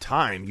all the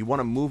time, you want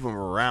to move them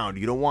around.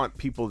 You don't want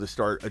people to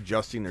start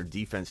adjusting their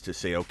defense to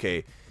say,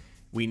 okay,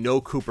 we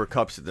know Cooper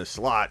Kupp's in the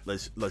slot.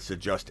 Let's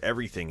adjust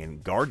everything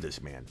and guard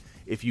this man.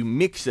 If you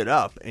mix it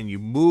up and you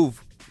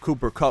move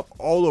Cooper Kupp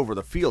all over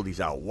the field,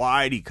 he's out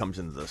wide. He comes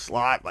into the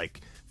slot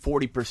like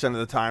 40% of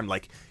the time.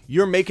 Like,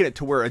 you're making it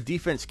to where a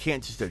defense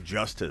can't just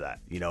adjust to that.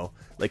 You know,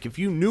 like if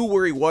you knew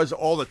where he was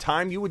all the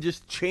time, you would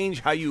just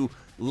change how you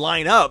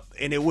line up,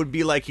 and it would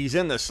be like he's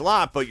in the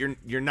slot, but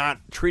you're not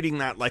treating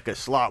that like a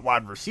slot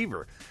wide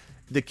receiver.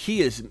 The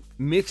key is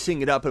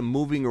mixing it up and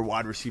moving your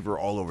wide receiver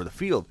all over the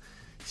field.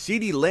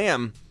 CeeDee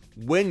Lamb,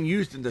 when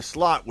used in the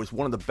slot, was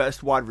one of the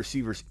best wide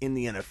receivers in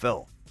the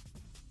NFL.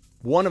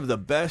 One of the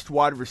best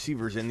wide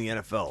receivers in the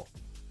NFL.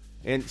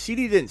 And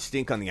CeeDee didn't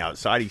stink on the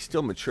outside. He's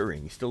still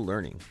maturing. He's still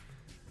learning.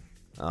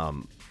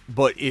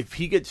 But if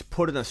he gets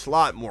put in the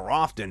slot more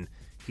often,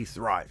 he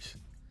thrives.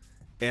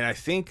 And I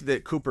think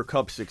that Cooper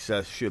Kupp's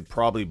success should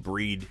probably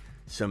breed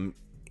some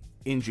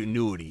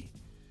ingenuity,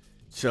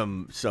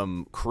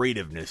 some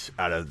creativeness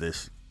out of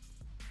this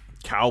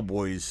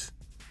Cowboys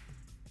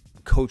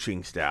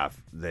coaching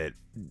staff that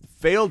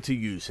failed to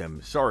use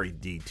him. Sorry,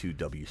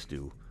 D2W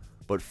Stu,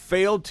 but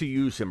failed to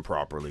use him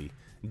properly.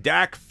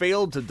 Dak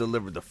failed to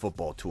deliver the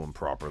football to him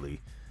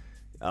properly.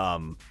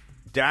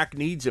 Dak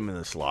needs him in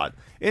the slot.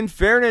 In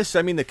fairness,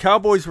 I mean, the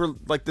Cowboys were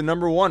like the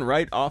number 1,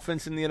 right,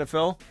 offense in the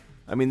NFL.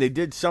 I mean, they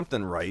did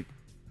something right,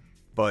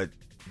 but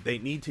they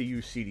need to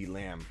use CeeDee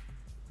Lamb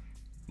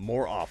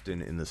more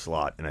often in the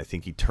slot, and I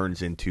think he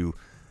turns into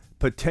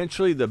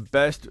potentially the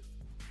best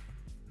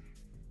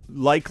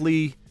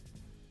likely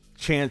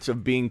chance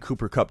of being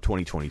Cooper Kupp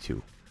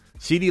 2022.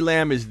 CeeDee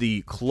Lamb is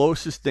the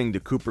closest thing to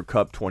Cooper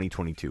Kupp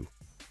 2022,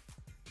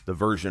 the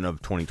version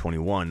of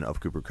 2021 of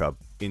Cooper Kupp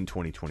in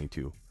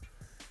 2022.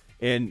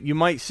 And you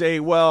might say,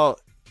 well,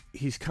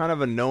 he's kind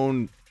of a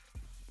known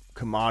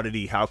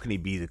commodity. How can he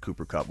be the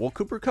Cooper Kupp? Well,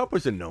 Cooper Kupp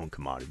was a known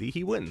commodity.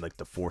 He went in like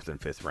the 4th and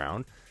 5th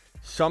round,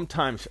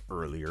 sometimes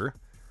earlier.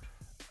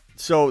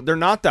 So they're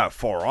not that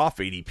far off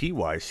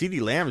ADP-wise.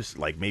 CeeDee Lamb's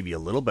like maybe a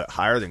little bit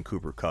higher than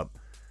Cooper Kupp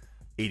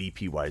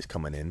ADP-wise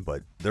coming in,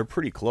 but they're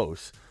pretty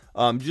close.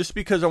 Just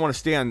because I want to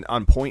stay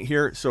on point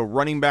here. So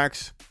running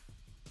backs,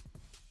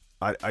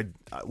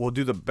 we'll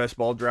do the best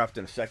ball draft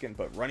in a second,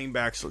 but running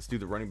backs, let's do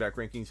the running back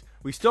rankings.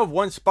 We still have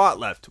 1 spot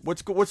left.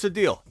 What's the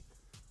deal?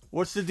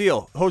 What's the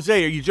deal?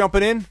 Jose, are you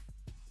jumping in?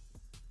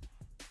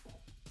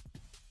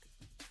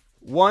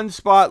 1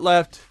 spot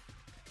left.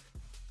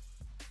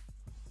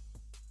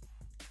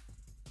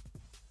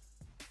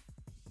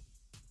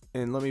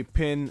 And let me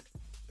pin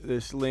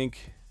this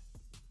link.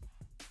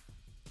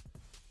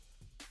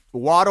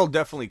 Waddle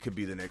definitely could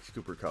be the next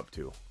Cooper Kupp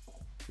too.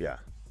 Yeah.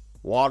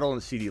 Waddle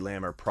and CeeDee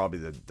Lamb are probably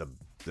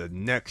the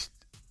next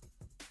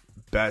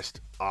best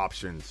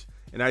options.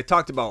 And I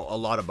talked a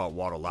lot about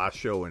Waddle last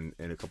show and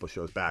a couple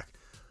shows back.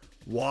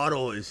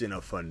 Waddle is in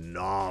a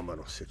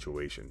phenomenal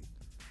situation.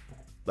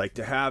 Like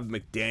to have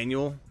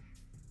McDaniel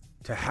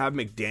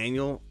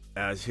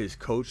as his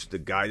coach, the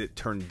guy that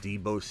turned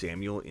Deebo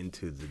Samuel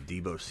into the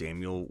Deebo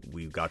Samuel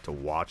we got to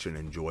watch and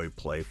enjoy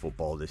play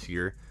football this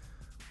year.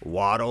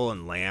 Waddle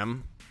and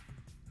Lamb,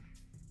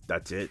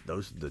 that's it.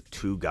 Those are the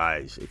two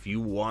guys. If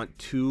you want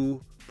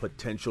two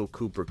potential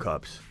Cooper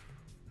Kupps,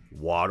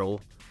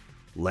 Waddle,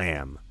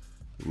 Lamb,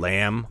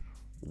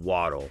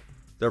 Waddle.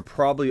 There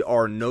probably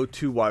are no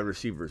two wide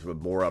receivers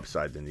with more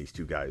upside than these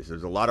two guys.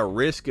 There's a lot of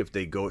risk if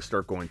they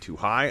start going too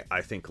high.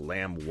 I think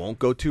Lamb won't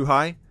go too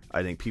high.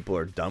 I think people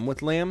are done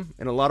with Lamb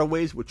in a lot of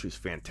ways, which is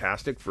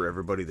fantastic for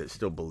everybody that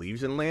still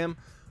believes in Lamb.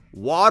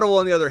 Waddle,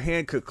 on the other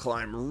hand, could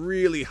climb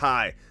really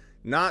high.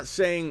 Not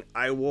saying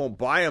I won't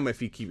buy him if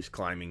he keeps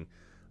climbing,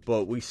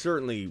 but we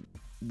certainly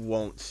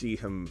won't see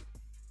him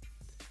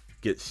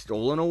get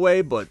stolen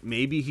away, but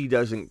maybe he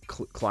doesn't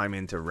climb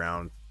into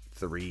round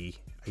 3.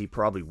 He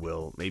probably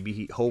will.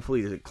 Hopefully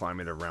he doesn't climb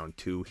into round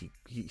 2.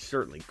 He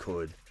certainly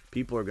could.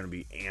 People are going to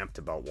be amped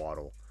about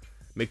Waddle.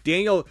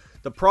 McDaniel,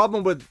 the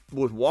problem with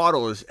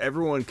Waddle is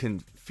everyone can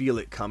feel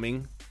it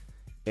coming,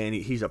 and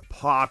he's a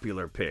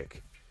popular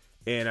pick.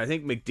 And I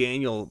think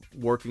McDaniel,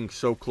 working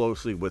so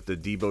closely with the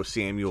Deebo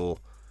Samuel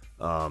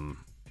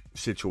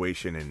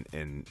situation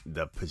and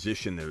the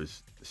position that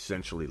was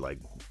essentially like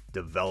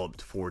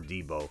developed for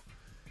Deebo,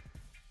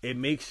 it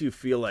makes you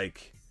feel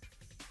like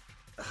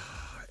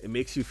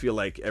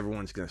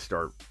everyone's going to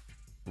start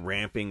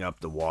ramping up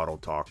the Waddle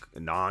talk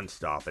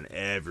nonstop, and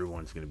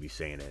everyone's going to be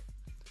saying it.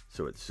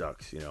 So it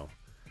sucks,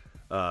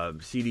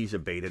 CD's a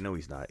beta. No,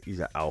 he's not. He's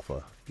an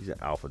alpha. He's an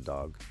alpha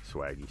dog.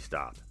 Swaggy,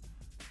 stop.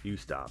 You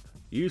stop.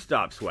 You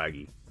stop,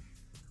 Swaggy.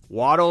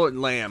 Waddle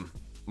and Lamb,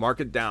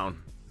 mark it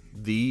down.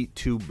 The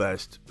two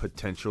best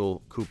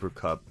potential Cooper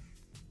Kupp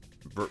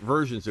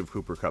versions of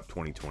Cooper Kupp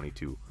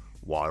 2022.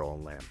 Waddle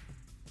and Lamb.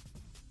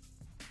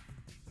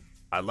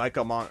 I like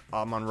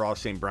Amon-Ra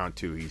St. Brown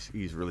too.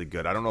 He's really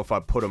good. I don't know if I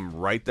put him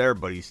right there,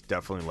 but he's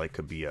definitely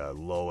could be a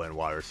low end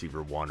wide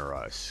receiver 1 or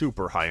a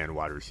super high end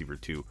wide receiver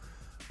 2.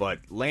 But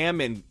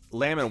Lamb and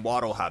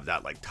Waddle have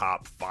that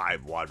top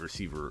 5 wide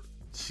receiver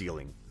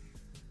ceiling.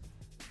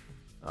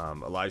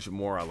 Elijah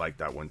Moore, I like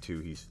that one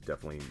too. He's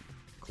definitely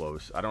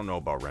close. I don't know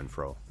about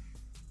Renfrow.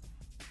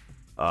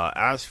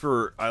 I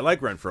like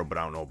Renfrow, but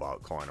I don't know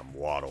about calling him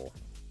Waddle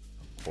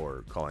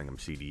or calling him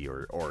CD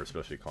or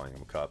especially calling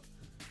him Kupp.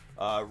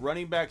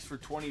 Running backs for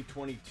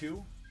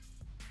 2022.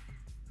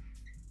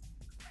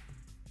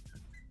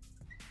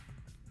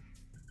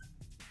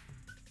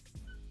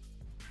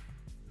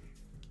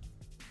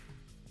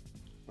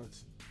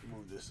 Let's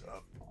move this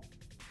up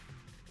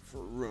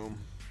for room.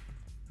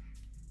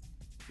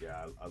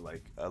 Yeah, I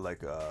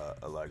like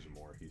Elijah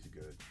Moore. He's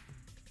good.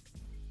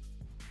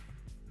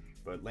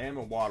 But Lamb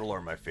and Waddle are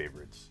my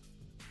favorites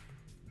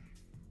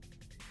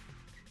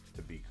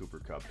to be Cooper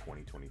Kupp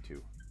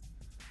 2022.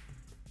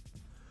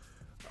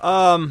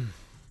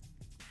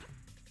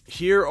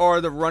 Here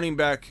are the running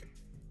back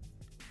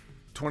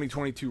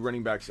 2022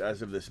 running backs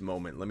as of this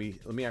moment. Let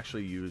me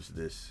actually use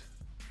this.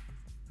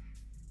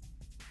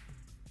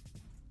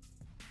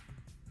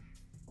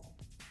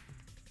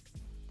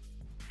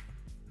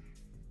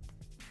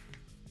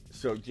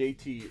 So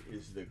JT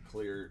is the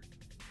clear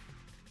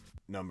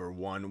number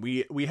 1.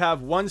 We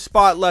have one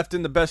spot left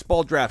in the best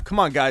ball draft. Come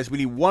on, guys. We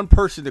need one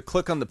person to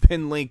click on the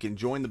pin link and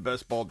join the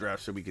best ball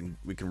draft so we can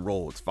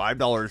roll. It's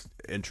 $5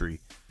 entry.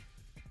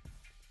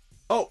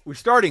 Oh, we're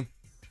starting.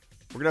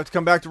 We're going to have to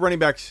come back to running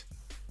backs.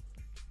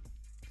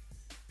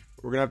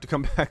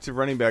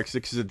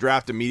 Because the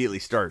draft immediately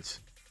starts.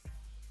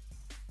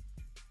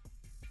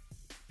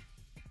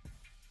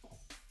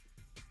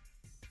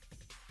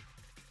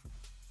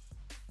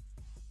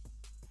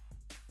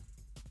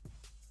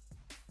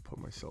 Put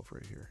myself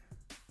right here.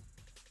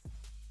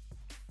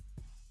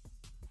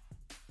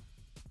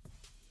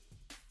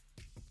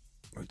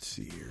 Let's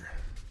see here.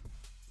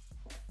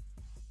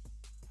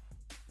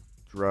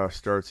 Draft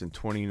starts in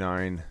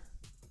 26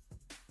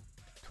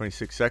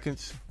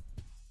 seconds.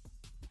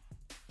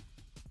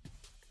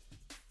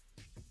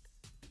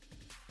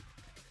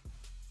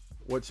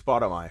 What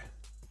spot am I?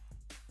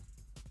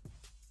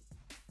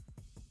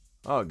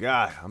 Oh,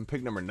 God. I'm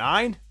pick number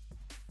 9?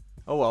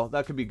 Oh, well,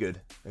 that could be good.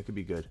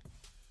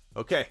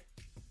 Okay.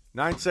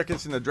 9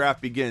 seconds and the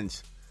draft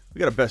begins. We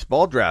got a best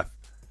ball draft,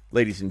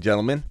 ladies and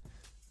gentlemen.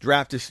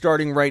 Draft is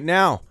starting right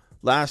now.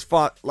 Last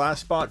spot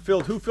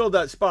filled. Who filled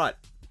that spot?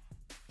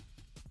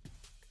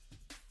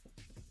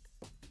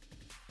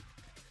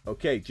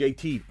 Okay,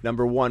 JT,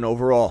 number 1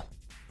 overall.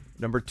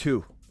 Number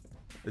 2.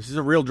 This is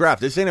a real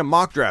draft. This ain't a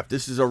mock draft.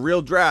 This is a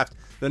real draft.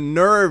 The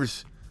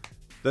nerves.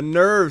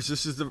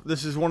 This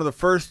is one of the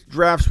first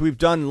drafts we've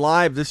done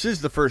live. This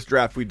is the first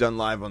draft we've done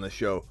live on the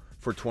show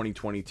for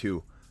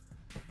 2022.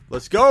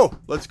 Let's go.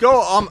 I'm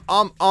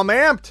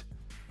amped.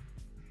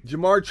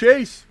 Jamar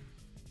Chase.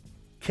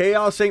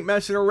 Chaos ain't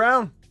messing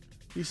around.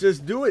 He says,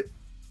 do it.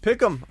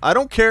 Pick him. I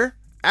don't care.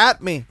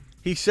 At me.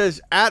 He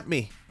says, at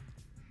me.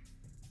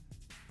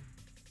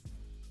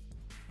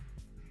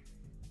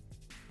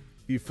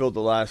 You filled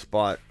the last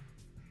spot.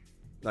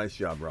 Nice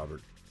job,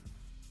 Robert.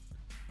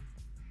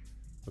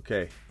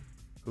 Okay.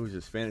 Who's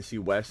this? Fantasy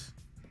West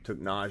took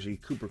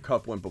Najee. Cooper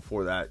Kupp went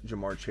before that.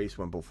 Jamar Chase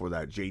went before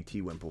that.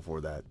 JT went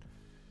before that.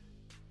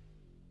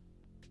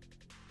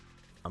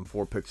 I'm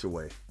 4 picks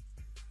away.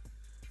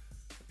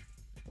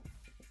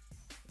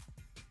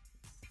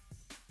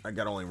 I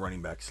got only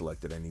running back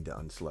selected. I need to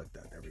unselect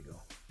that. There we go.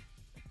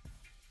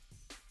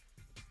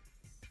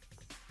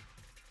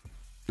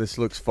 This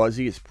looks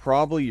fuzzy. It's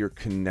probably your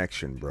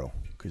connection, bro,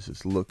 because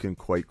it's looking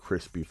quite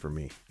crispy for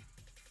me.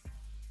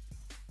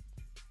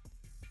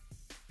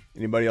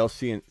 Anybody else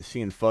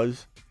seeing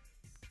fuzz?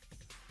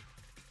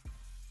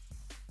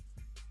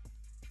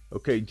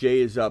 Okay,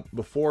 Jay is up.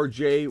 Before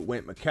Jay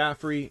went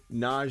McCaffrey,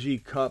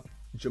 Najee, Kupp,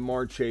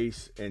 Jamar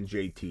Chase, and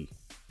JT.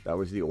 That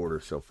was the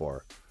order so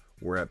far.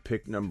 We're at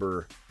pick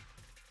number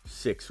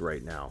 6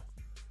 right now.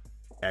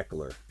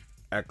 Eckler.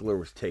 Eckler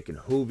was taken.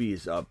 Hoovie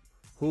is up.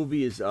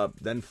 Hoovie is up.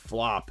 Then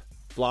Floppy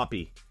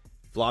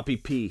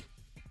P.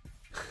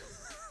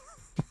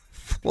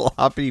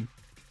 Floppy.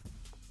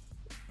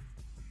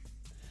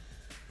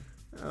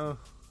 Oh.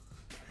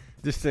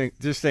 Just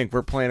think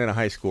we're playing in a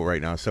high school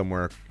right now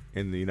somewhere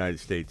in the United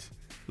States.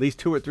 At least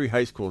 2 or 3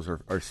 high schools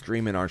are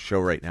streaming our show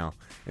right now.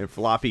 And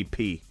Floppy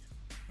P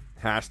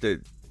has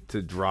to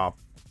drop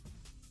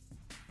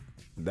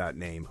that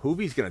name.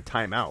 Hoovie's going to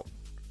time out.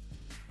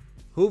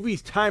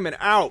 Hoovie's timing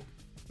out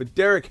with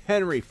Derrick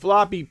Henry.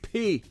 Floppy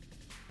P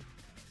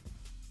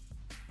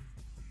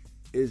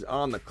is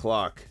on the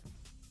clock.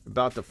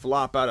 About to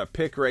flop out a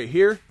pick right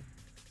here.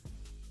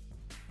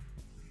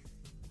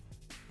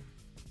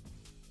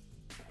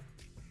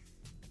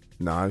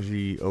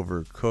 Najee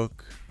over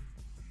Cook.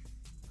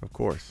 Of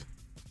course.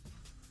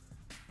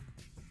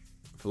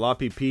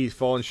 Floppy P's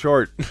falling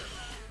short.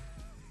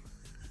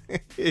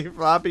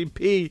 Floppy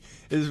P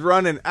is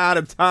running out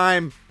of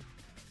time.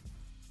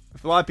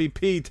 Floppy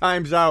P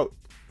times out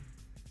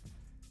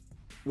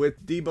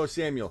with Deebo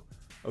Samuel.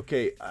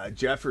 Okay,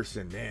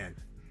 Jefferson, man.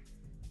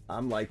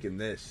 I'm liking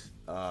this.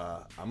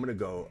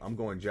 I'm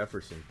going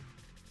Jefferson.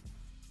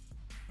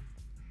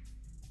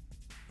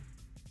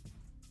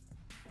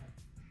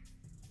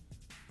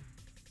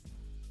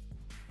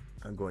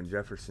 I'm going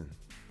Jefferson.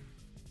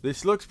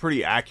 This looks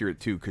pretty accurate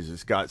too, because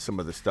it's got some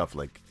of the stuff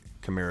like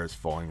Kamara's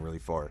falling really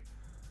far.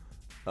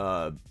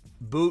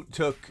 Boot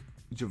took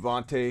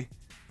Javonte.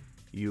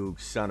 You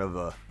son of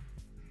a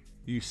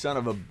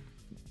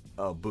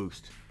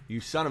boost. You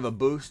son of a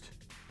boost.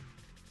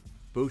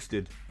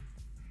 Boosted.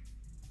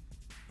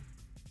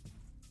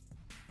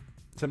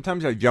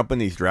 Sometimes I jump in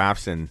these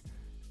drafts and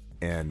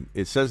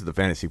it says the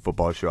Fantasy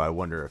Football Show. I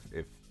wonder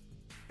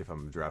if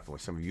I'm drafting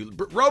with some of you.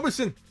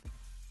 Robeson!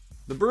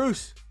 The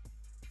Bruce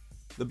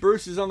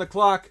is on the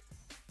clock.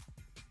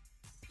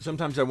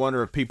 Sometimes I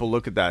wonder if people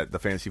look at the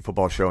Fantasy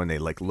Football Show and they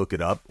like look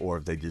it up, or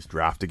if they just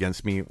draft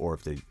against me, or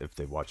if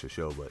they watch the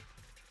show. But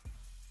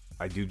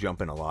I do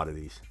jump in a lot of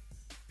these.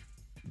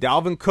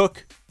 Dalvin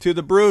Cook to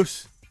the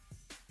Bruce.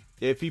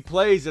 If he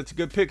plays, that's a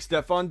good pick.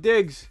 Stephon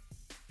Diggs.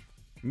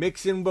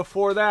 Mixon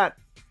before that.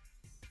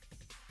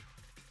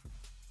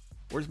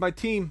 Where's my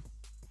team?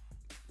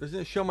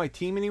 Doesn't it show my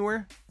team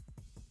anywhere?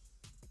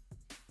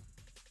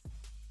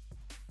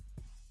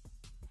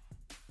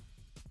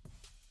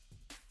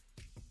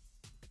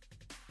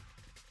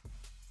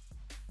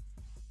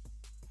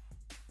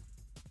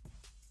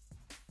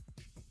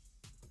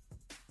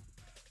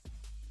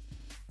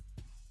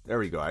 There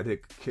we go. I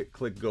did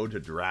click go to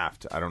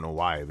draft. I don't know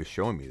why. It was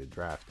showing me the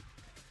draft.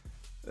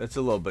 That's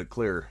a little bit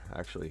clearer,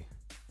 actually.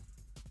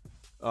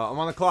 I'm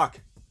on the clock.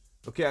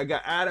 Okay, I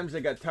got Adams. I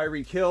got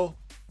Tyreek Hill.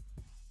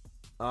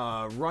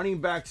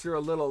 Running backs are a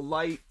little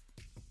light.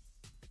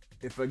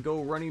 If I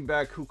go running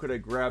back, who could I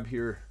grab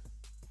here?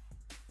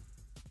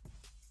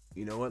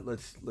 You know what?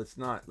 Let's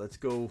not. Let's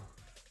go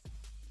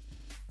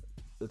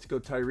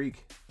Tyreek.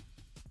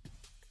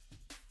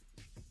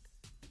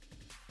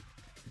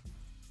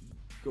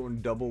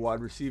 Going double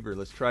wide receiver.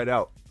 Let's try it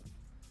out.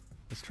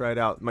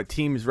 My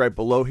team is right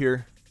below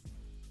here.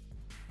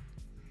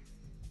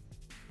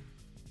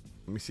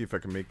 Let me see if I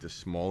can make this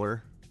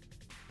smaller.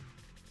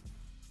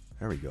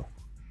 There we go.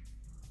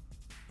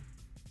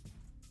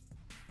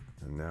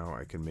 And now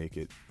I can make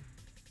it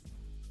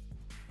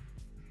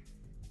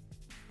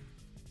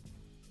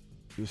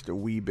just a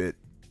wee bit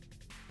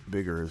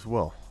bigger as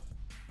well.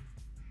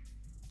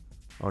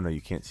 Oh no,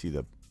 you can't see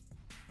the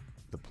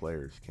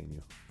players, can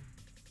you?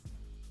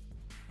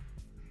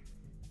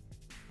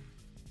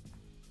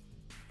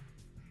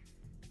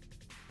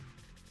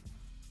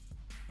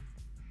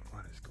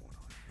 What is going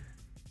on here?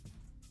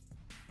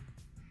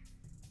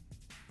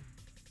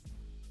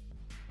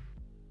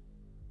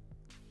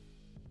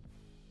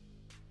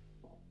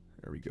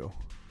 There we go.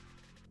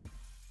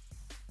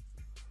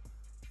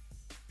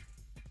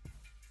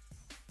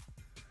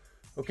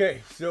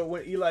 Okay, so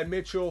when Eli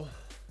Mitchell,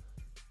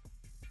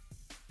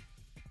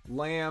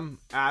 Lamb,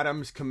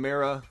 Adams,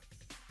 Kamara,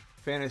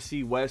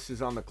 Fantasy West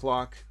is on the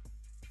clock.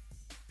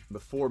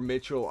 Before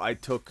Mitchell, I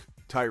took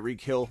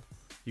Tyreek Hill.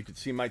 You can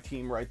see my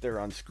team right there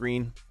on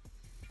screen.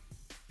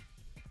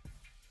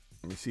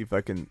 Let me see if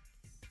I can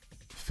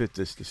fit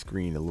this to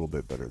screen a little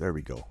bit better. There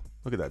we go.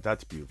 Look at that.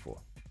 That's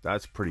beautiful.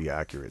 That's pretty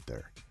accurate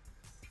there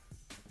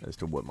as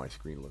to what my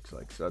screen looks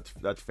like. So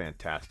that's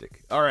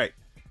fantastic. All right.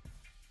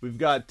 We've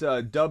got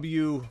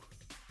W.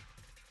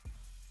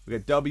 We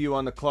got W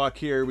on the clock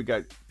here. We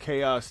got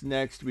Chaos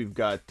next. We've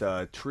got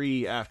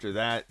Tree after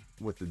that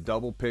with the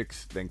double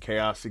picks. Then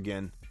Chaos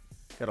again.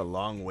 Got a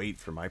long wait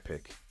for my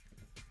pick.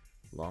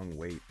 Long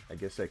wait. I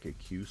guess I could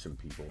queue some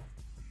people.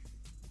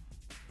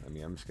 I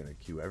mean, I'm just going to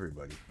queue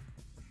everybody.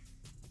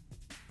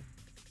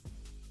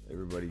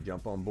 Everybody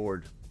jump on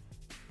board.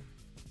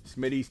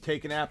 Smitty's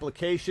taking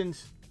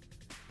applications.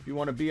 If you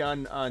want to be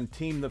on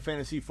Team the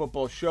Fantasy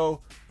Football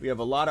Show, we have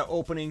a lot of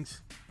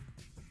openings.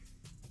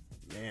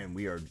 Man,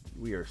 we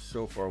are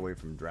so far away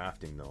from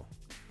drafting, though.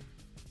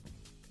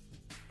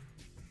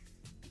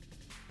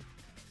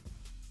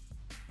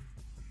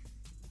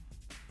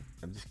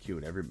 I'm just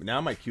queuing everybody. Now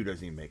my queue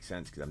doesn't even make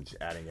sense because I'm just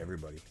adding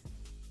everybody.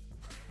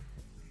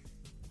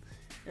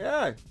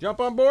 Yeah, jump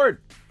on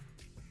board.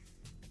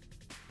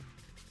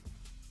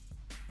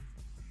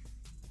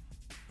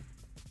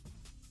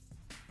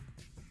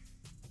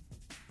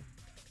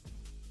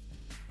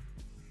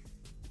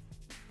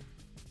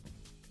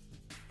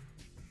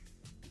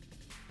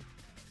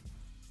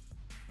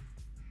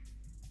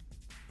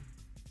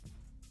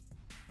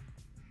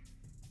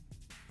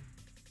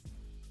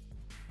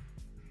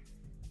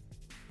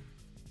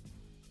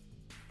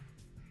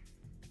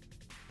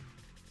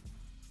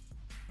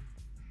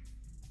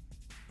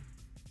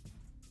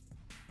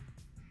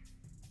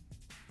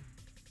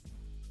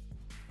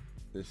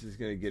 This is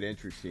going to get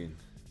interesting.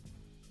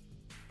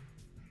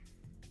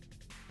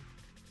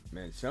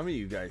 Man, some of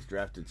you guys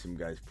drafted some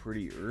guys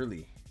pretty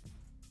early.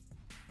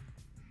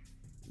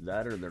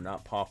 That or they're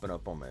not popping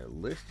up on my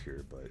list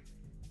here, but...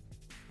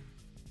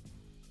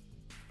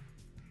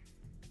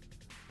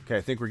 Okay,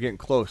 I think we're getting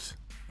close.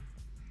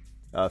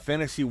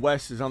 Fantasy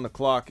West is on the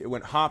clock. It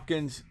went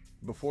Hopkins.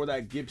 Before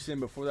that,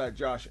 Gibson. Before that,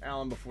 Josh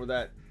Allen. Before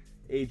that,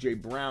 A.J.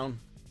 Brown.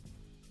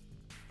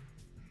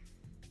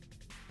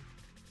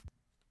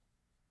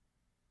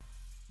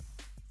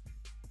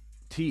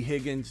 T.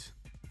 Higgins,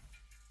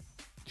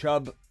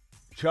 Chubb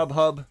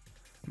Hub.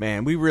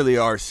 Man, we really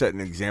are setting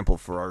an example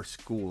for our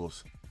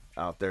schools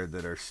out there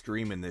that are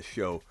streaming this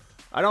show.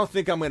 I don't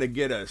think I'm going to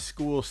get a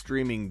school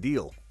streaming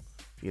deal,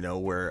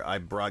 where I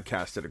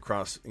broadcast it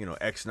across,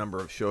 X number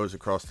of shows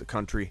across the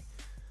country.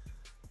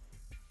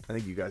 I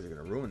think you guys are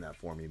going to ruin that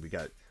for me. We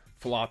got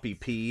Floppy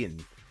P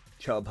and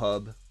Chubb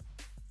Hub.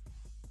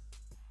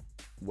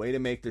 Way to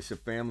make this a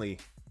family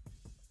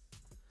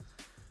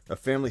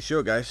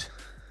show, guys.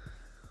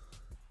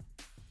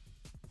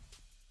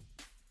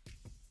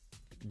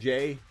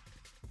 Jay.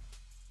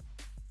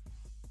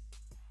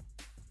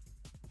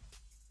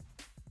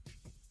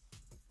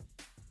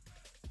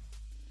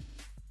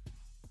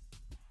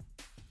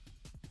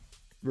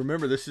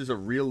 Remember, this is a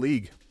real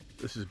league.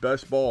 This is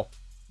best ball.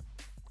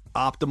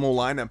 Optimal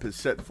lineup is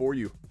set for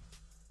you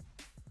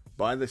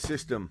by the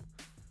system.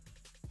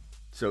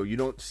 So you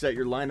don't set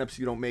your lineups.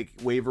 You don't make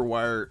waiver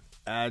wire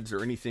ads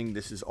or anything.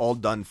 This is all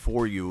done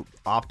for you.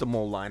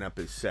 Optimal lineup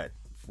is set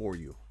for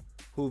you.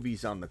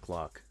 Hoovie's on the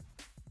clock.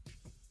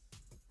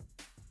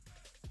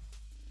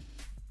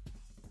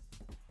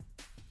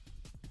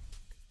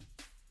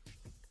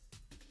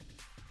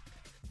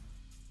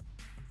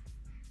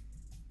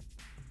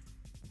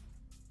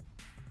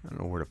 I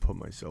don't know where to put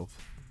myself.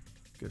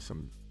 Guess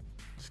I'm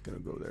just going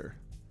to go there.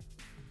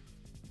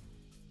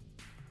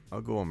 I'll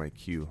go on my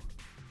queue.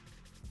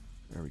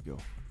 There we go.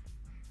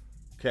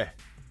 Okay.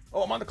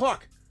 Oh, I'm on the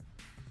clock.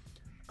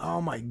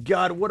 Oh my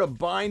God, what a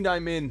bind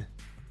I'm in.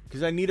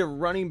 Because I need a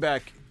running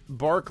back.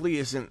 Barkley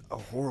isn't a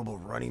horrible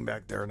running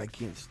back there, and I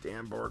can't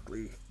stand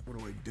Barkley. What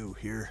do I do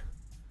here?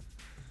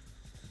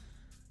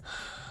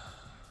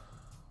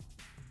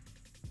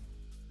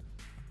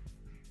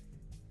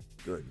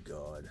 Good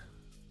God.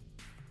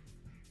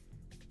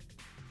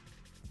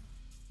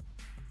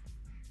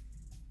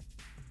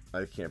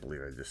 I can't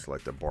believe I just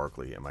selected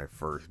Barkley in my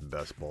first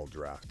best ball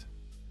draft.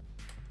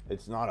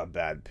 It's not a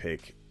bad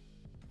pick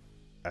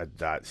at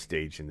that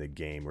stage in the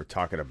game. We're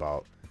talking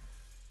about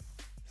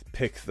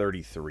pick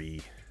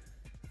 33.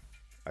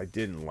 I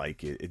didn't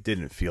like it. It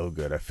didn't feel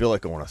good. I feel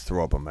like I want to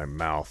throw up in my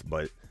mouth,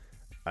 but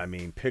I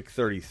mean, pick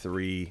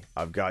 33.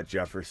 I've got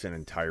Jefferson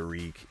and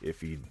Tyreek.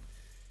 If he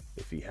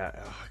had,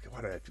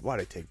 why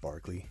did I take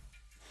Barkley?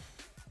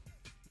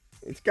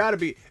 It's got to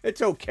be.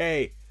 It's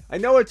okay. I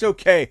know it's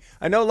okay.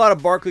 I know a lot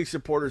of Barkley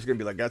supporters are going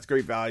to be like, that's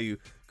great value.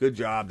 Good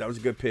job. That was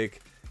a good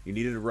pick. You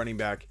needed a running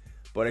back.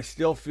 But I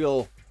still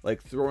feel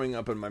like throwing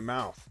up in my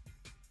mouth.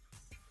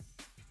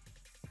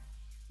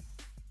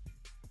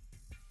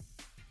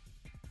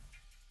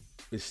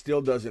 It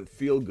still doesn't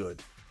feel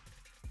good.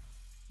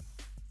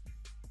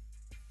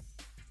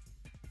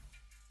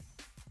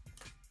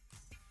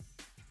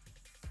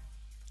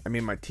 I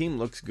mean, my team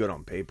looks good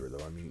on paper,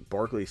 though. I mean,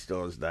 Barkley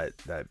still has that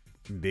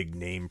big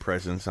name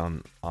presence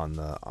on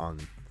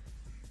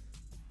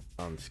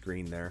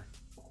screen there.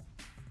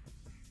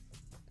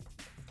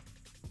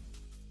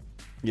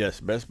 Yes,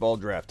 best ball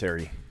draft,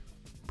 Terry.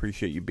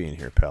 Appreciate you being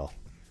here, pal.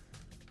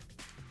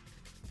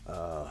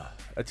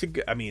 That's a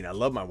good. I mean, I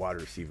love my wide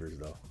receivers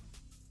though.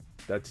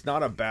 That's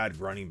not a bad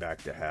running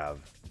back to have.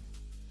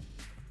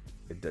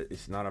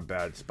 It's not a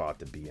bad spot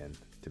to be in,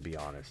 to be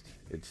honest.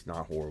 It's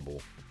not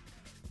horrible.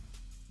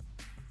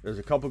 There's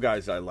a couple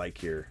guys I like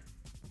here.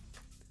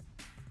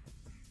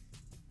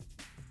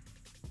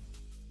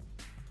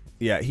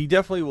 Yeah, he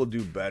definitely will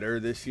do better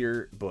this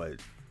year, but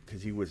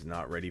because he was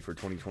not ready for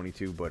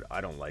 2022. But I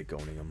don't like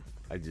owning him.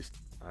 I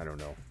don't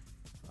know.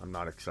 I'm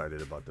not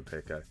excited about the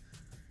pick.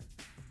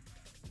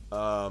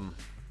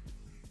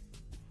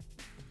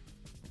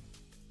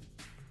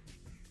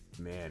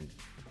 Man,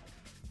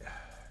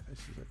 this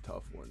is a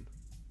tough one.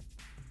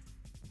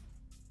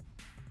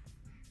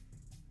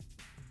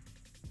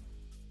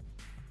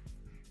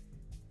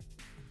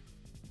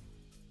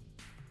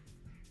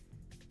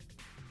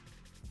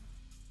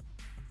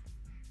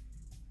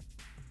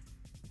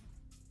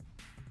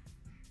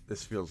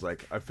 This feels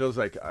like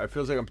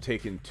I'm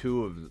taking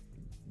two of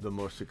the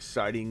most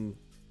exciting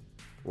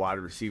wide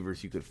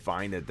receivers you could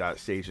find at that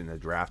stage in the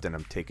draft, and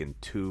I'm taking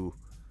two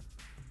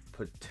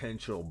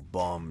potential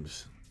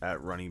bums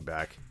at running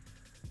back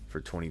for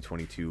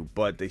 2022,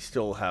 but they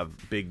still have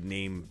big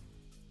name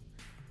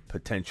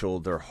potential.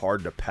 They're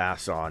hard to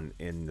pass on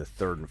in the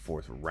third and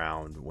fourth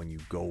round when you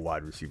go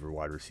wide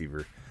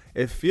receiver.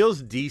 It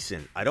feels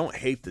decent. I don't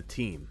hate the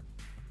team.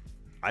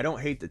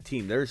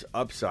 There's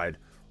upside.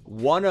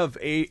 One of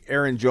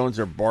Aaron Jones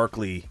or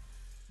Barkley.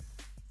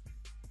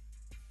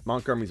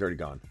 Montgomery's already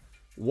gone.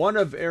 One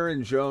of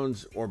Aaron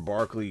Jones or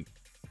Barkley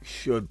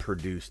should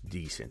produce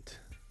decent.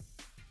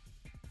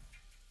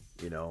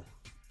 You know,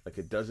 like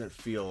it doesn't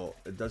feel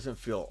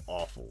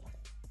awful.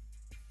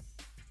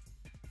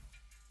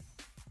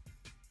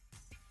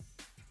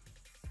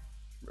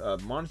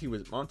 Monty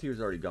was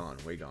already gone,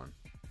 way gone.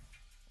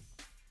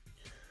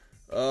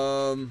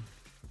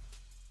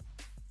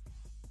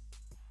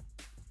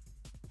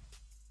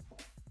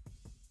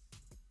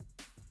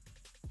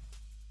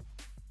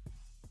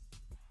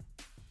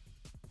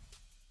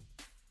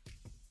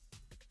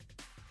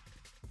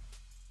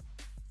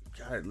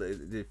 God,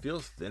 it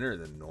feels thinner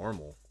than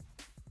normal.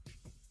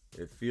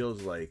 It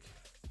feels like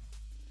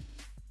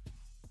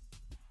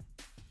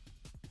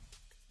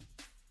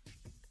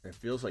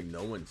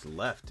no one's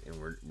left, and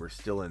we're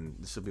still in.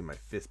 This will be my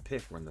fifth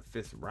pick. We're in the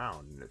fifth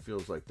round, and it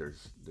feels like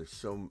there's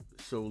so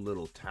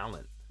little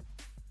talent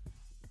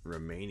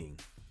remaining.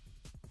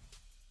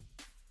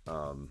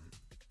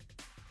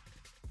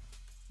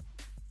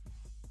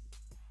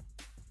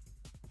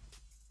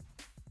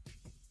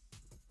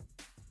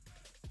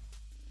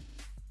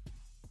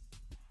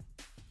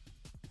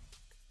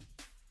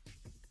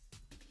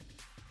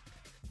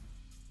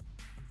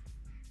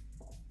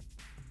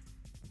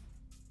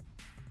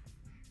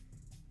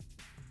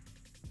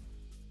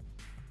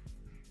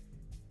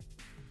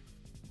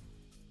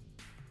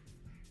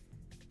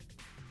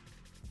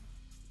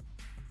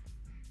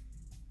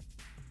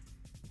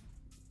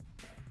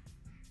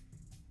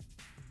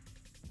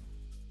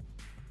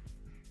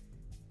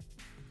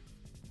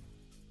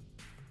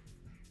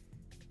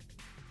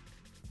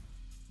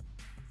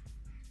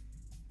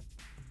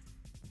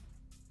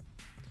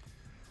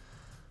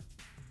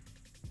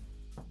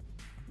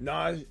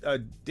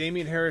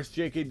 Damian Harris,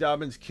 J.K.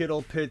 Dobbins,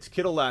 Kittle, Pitts.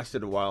 Kittle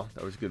lasted a while.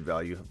 That was good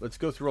value. Let's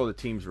go through all the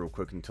teams real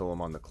quick until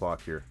I'm on the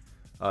clock here.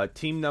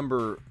 Team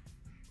number,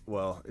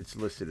 well, it's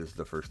listed as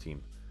the first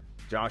team.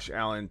 Josh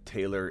Allen,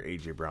 Taylor,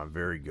 A.J. Brown.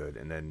 Very good.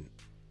 And then,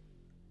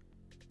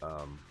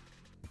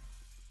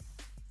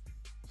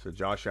 so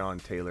Josh Allen,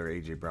 Taylor,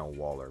 A.J. Brown,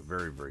 Waller.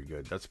 Very, very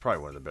good. That's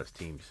probably one of the best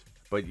teams.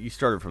 But you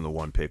started from the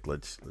one pick.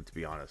 Let's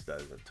be honest.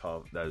 That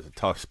is a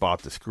tough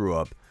spot to screw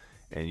up,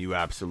 and you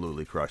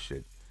absolutely crushed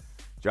it.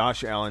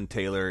 Josh Allen,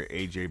 Taylor,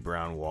 A.J.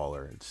 Brown,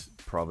 Waller. It's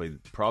probably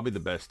the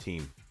best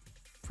team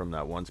from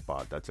that one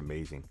spot. That's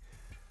amazing.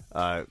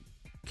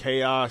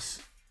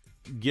 Chaos,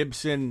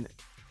 Gibson,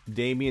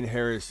 Damian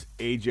Harris,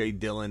 A.J.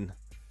 Dillon,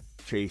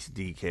 Chase,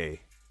 DK.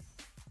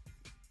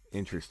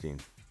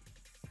 Interesting.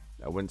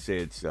 I wouldn't say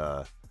it's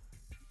a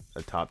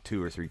top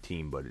 2 or 3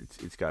 team, but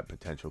it's got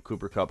potential.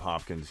 Cooper Kupp,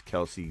 Hopkins,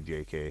 Kelsey,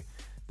 J.K.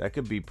 That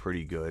could be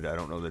pretty good. I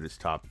don't know that it's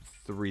top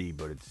 3,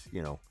 but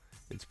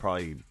it's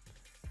probably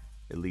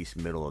at least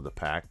middle of the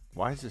pack.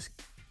 Why is this?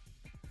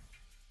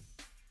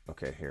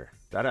 Okay, here.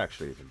 That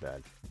actually isn't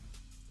bad.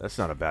 That's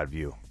not a bad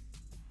view.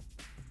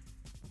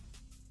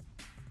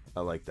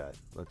 I like that.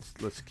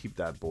 Let's keep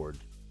that board.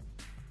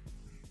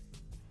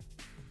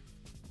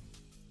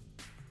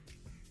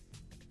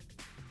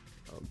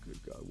 Oh,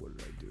 good God. What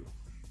did I do?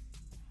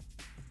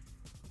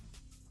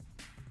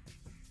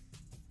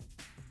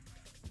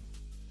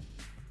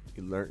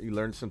 You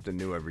learn something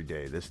new every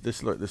day.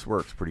 This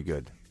works pretty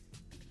good.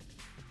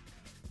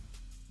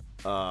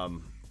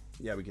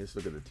 Yeah, we can just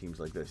look at the teams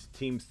like this.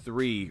 Team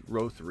 3,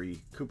 row 3,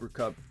 Cooper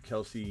Kupp,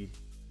 Kelsey,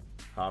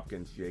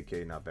 Hopkins,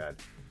 JK, not bad.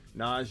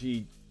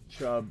 Najee,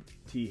 Chubb,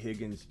 T.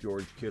 Higgins,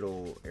 George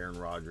Kittle, Aaron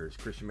Rodgers,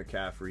 Christian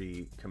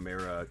McCaffrey,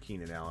 Kamara,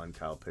 Keenan Allen,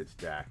 Kyle Pitts,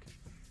 Dak.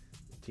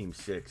 Team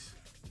 6,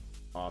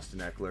 Austin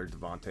Eckler,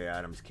 Devontae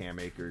Adams, Cam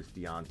Akers,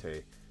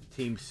 Deontay.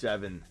 Team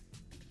 7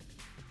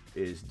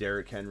 is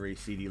Derrick Henry,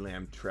 CeeDee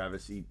Lamb,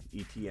 Travis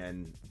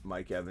Etienne,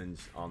 Mike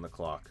Evans on the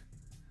clock.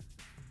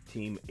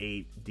 Team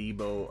 8,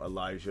 Debo,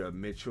 Elijah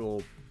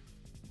Mitchell,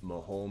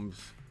 Mahomes,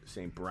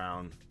 St.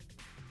 Brown.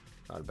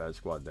 Not a bad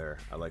squad there.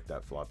 I like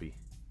that floppy.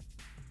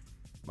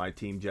 My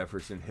team,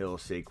 Jefferson, Hill,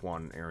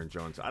 Saquon, Aaron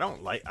Jones. I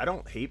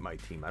don't hate my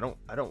team. I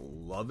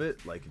don't love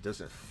it. Like, it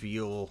doesn't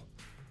feel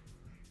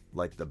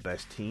like the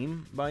best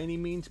team by any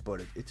means,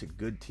 but it's a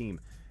good team.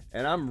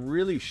 And I'm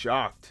really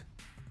shocked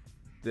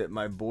that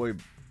my boy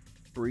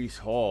Breece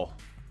Hall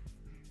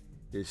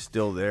is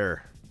still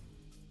there.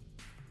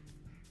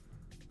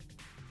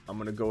 I'm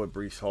gonna go with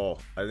Breece Hall.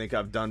 I think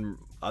I've done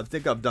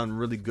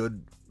really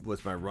good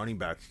with my running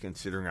backs,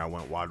 considering I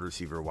went wide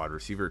receiver,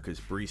 because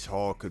Breece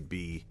Hall could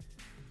be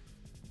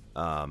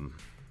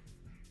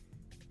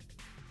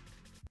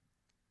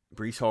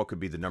Breece Hall could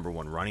be the number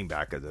 1 running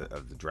back of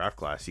the draft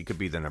class. He could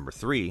be the number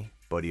 3,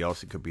 but he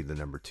also could be the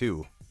number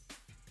 2.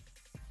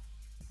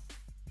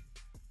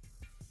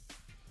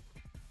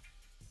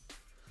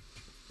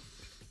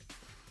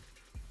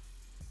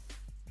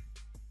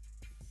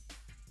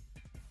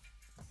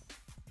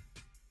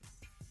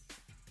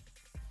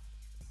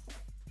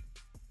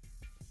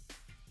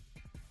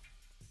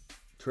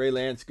 Trey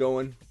Lance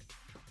going.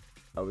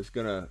 I was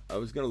gonna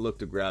look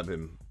to grab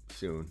him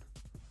soon.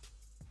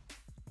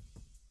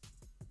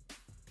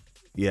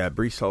 Yeah,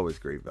 Breece Hall was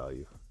great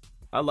value.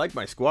 I like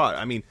my squad.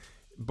 I mean,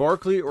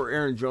 Barkley or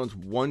Aaron Jones,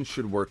 one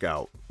should work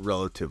out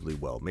relatively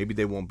well. Maybe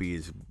they won't be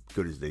as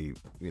good as they,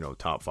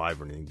 top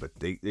 5 or anything, but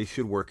they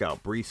should work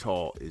out. Breece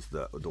Hall is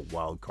the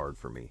wild card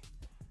for me.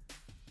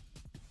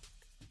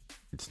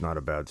 It's not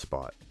a bad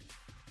spot.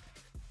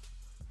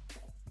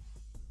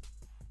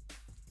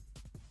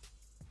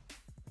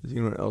 Does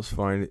anyone else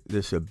find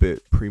this a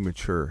bit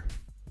premature?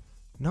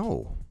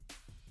 No.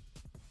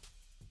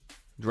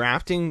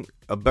 Drafting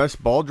a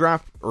best ball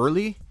draft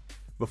early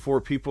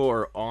before people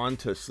are on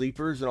to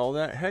sleepers and all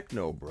that? Heck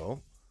no,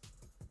 bro.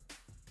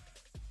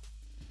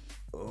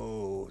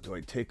 Oh, do I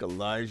take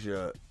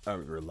Elijah? Do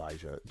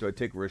I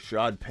take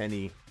Rashad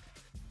Penny?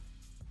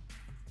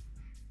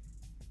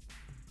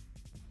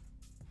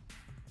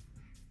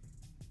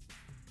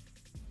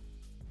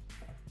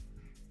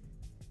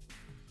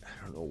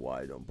 I don't know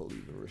why I don't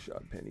believe in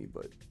Rashad Penny,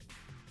 but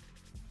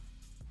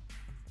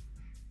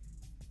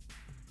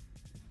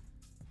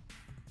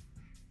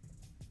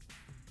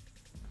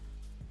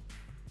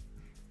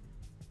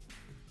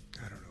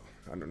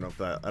I don't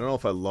know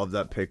if I love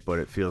that pick, but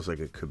it feels like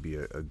it could be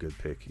a good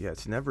pick. Yeah,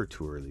 it's never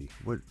too early.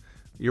 What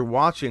you're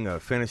watching a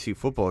fantasy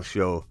football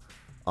show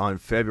on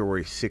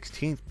February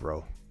 16th,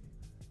 bro,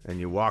 and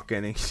you walk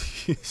in and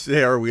you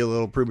say, "Are we a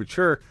little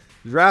premature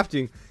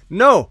drafting?"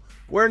 No.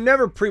 We're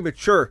never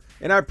premature,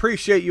 and I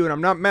appreciate you, and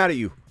I'm not mad at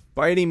you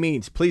by any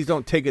means. Please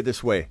don't take it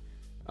this way.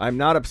 I'm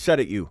not upset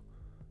at you.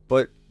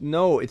 But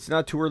no, it's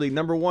not too early.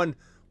 Number one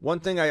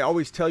thing I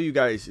always tell you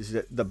guys is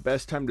that the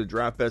best time to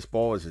draft best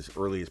ball is as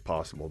early as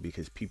possible,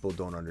 because people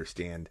don't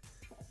understand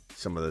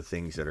some of the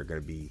things that are going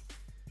to be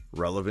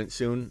relevant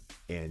soon,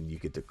 and you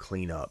get to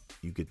clean up.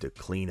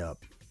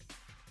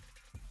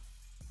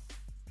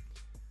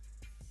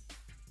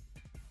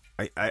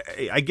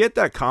 I get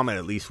that comment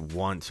at least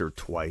once or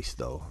twice,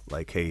 though.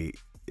 Like, hey,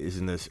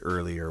 isn't this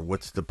early, or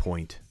what's the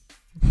point?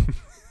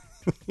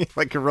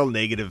 Like a real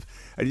negative.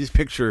 I just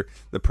picture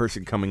the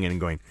person coming in and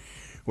going,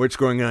 what's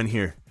going on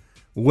here?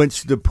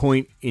 What's the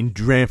point in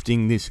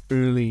drafting this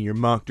early? Your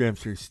mock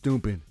drafts are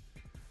stupid.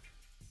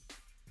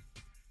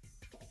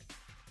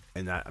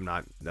 And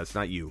that's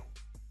not you.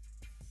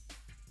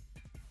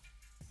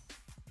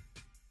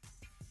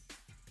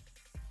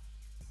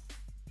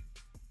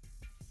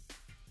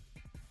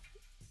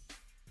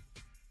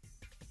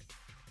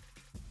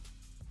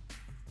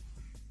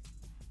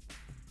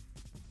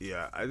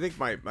 Yeah, I think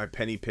my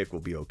penny pick will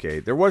be okay.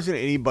 There wasn't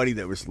anybody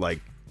that was like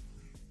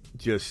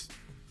just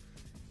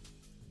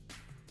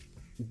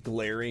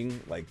glaring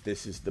like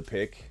this is the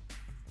pick.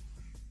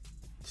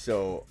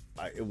 So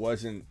it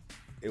wasn't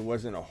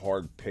a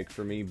hard pick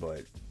for me,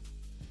 but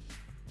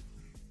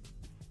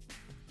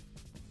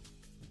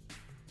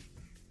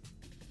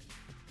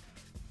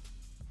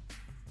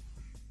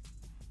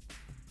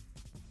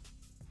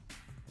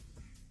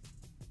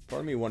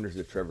part of me wonders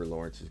if Trevor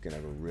Lawrence is going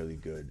to have a really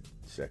good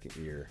second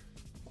year.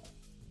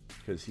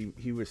 Because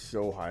he was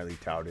so highly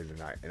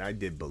touted, and I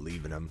did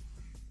believe in him.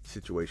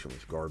 Situation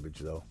was garbage,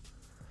 though.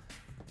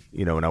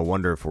 And I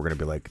wonder if we're going to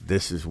be like,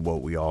 this is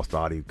what we all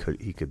thought he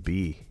could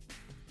be.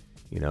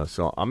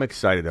 So I'm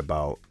excited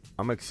about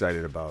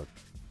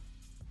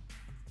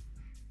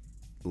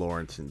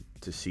Lawrence, and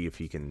to see if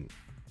he can,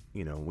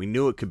 we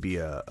knew it could be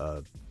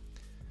a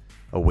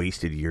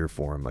wasted year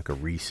for him, like a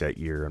reset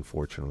year,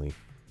 unfortunately.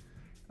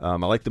 I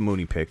like the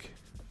Mooney pick.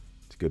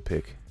 It's a good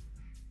pick.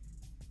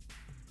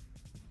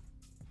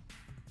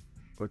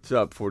 What's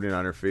up,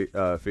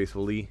 49er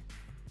Faithful Lee?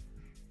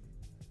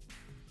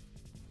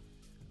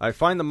 I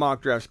find the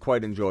mock drafts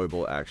quite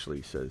enjoyable,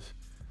 actually, says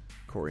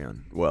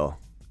Corian. Well,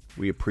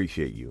 we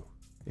appreciate you.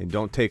 And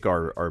don't take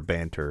our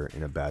banter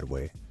in a bad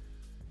way.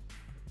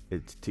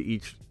 It's to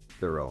each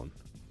their own.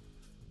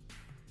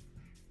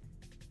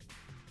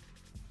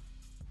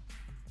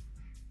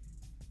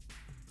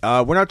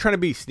 We're not trying to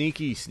be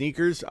sneaky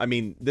sneakers. I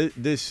mean,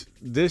 this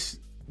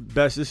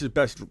is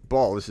best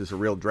ball. This is a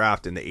real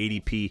draft in the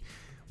ADP.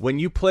 When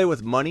you play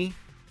with money,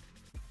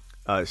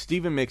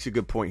 Steven makes a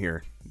good point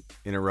here,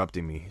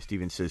 interrupting me.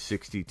 Steven says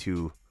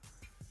 62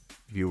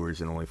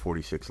 viewers and only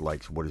 46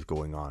 likes. What is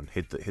going on?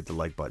 Hit the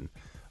like button.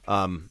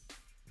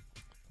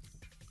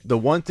 The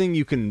one thing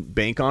you can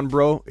bank on,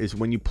 bro, is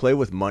when you play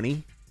with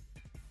money.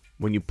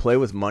 When you play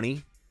with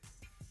money,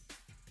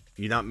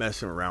 you're not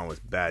messing around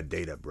with bad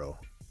data, bro.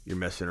 You're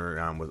messing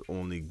around with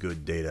only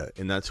good data.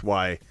 And that's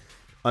why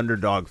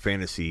Underdog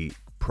Fantasy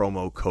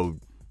promo code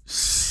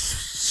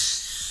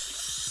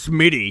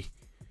Smitty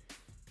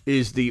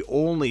is the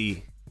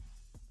only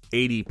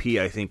ADP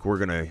I think we're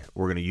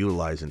gonna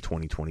utilize in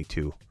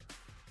 2022.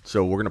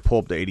 So we're gonna pull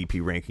up the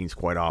ADP rankings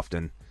quite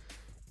often.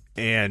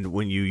 And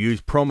when you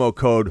use promo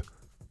code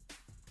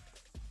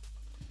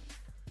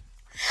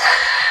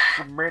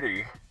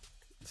Smitty,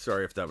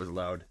 sorry if that was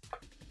loud,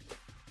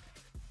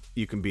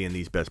 you can be in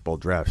these best ball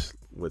drafts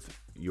with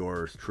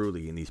yours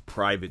truly in these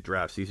private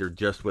drafts. These are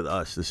just with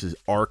us. This is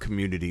our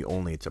community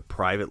only. It's a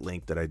private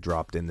link that I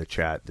dropped in the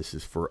chat. This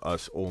is for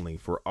us only,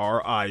 for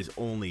our eyes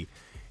only.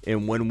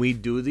 And when we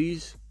do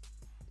these,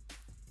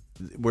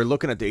 we're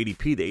looking at the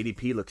ADP. The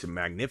ADP looks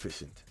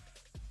magnificent.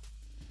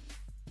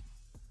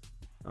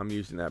 I'm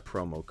using that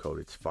promo code.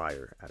 It's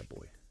fire.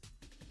 Attaboy.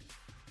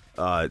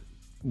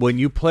 When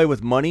you play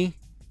with money,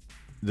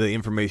 the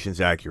information's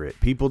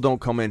accurate. People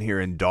don't come in here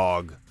and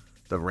dog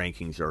the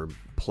rankings or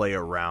play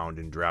around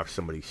and draft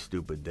somebody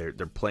stupid. They're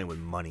playing with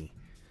money,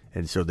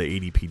 and so the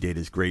ADP data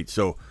is great.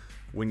 So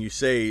when you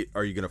say,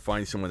 are you going to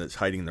find someone that's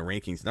hiding the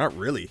rankings? Not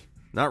really.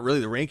 The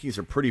rankings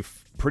are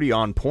pretty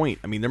on point.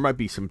 I mean, there might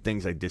be some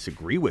things I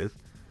disagree with,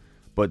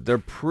 but they're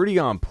pretty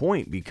on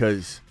point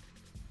because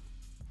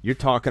you're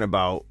talking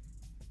about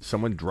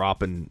someone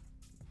dropping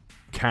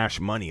cash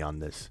money on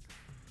this.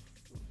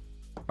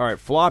 All right,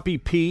 Floppy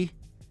P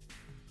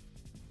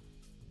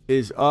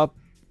is up.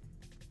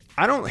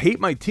 I don't hate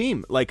my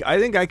team. Like, I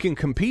think I can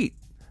compete.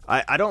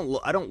 I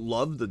don't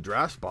love the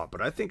draft spot,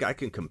 but I think I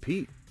can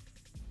compete.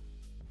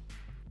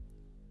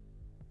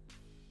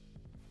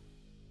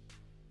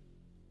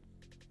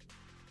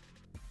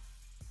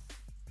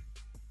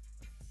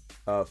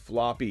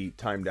 Floppy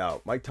timed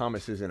out. Mike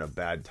Thomas is in a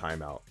bad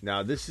timeout.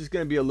 Now, this is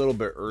going to be a little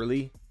bit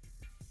early,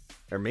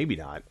 or maybe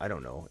not. I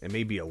don't know. It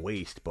may be a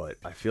waste, but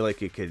I feel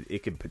like it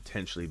could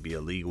potentially be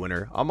a league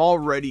winner. I'm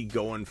already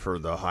going for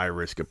the high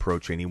risk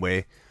approach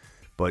anyway.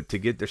 But to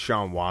get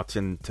Deshaun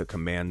Watson to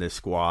command this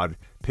squad,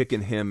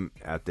 picking him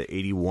at the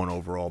 81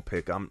 overall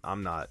pick,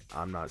 I'm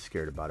not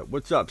scared about it.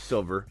 What's up,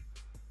 Silver?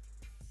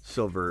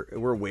 Silver,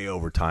 we're way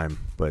over time,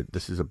 but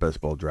this is a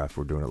best ball draft.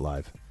 We're doing it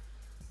live.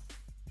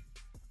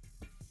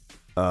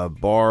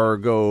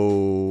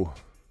 Bargo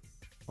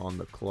on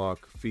the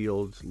clock.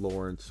 Fields,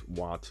 Lawrence,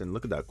 Watson.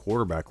 Look at that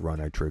quarterback run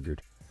I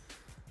triggered.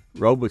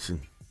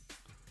 Robertson.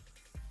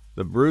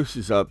 The Bruce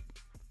is up.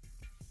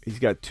 He's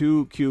got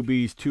 2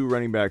 QBs, 2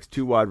 running backs,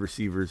 2 wide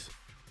receivers.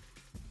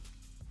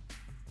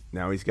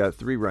 Now he's got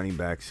 3 running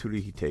backs. Who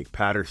did he take?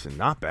 Patterson.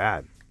 Not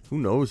bad. Who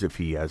knows if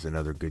he has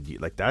another good year.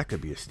 Like, that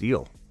could be a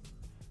steal.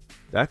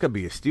 That could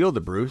be a steal,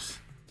 the Bruce.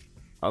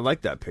 I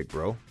like that pick,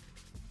 bro.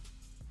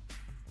 I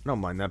don't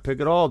mind that pick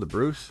at all, the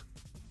Bruce.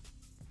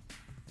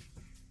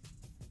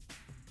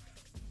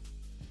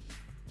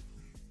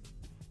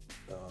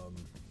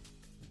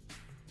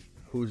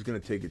 Who's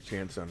going to take a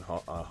chance on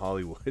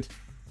Hollywood?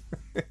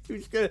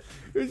 Who's gonna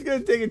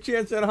take a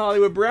chance on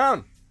Hollywood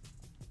Brown?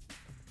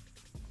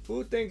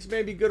 Who thinks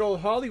maybe good old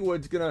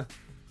Hollywood's gonna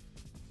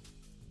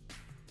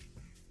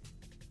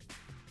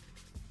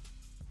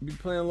be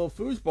playing a little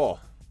foosball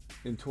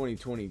in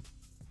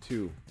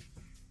 2022?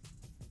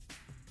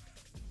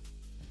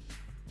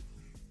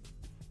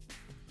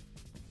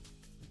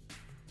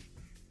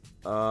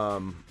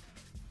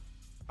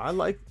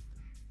 I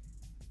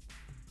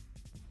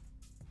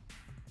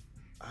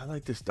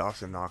like this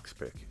Dawson Knox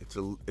pick.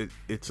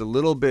 It's a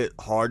little bit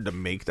hard to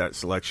make that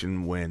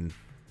selection when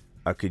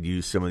I could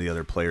use some of the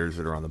other players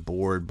that are on the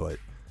board,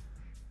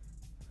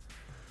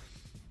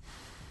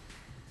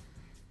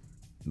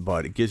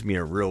 but it gives me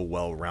a real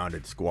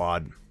well-rounded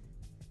squad.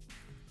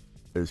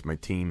 There's my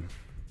team.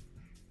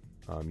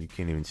 You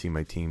can't even see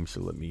my team,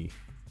 so let me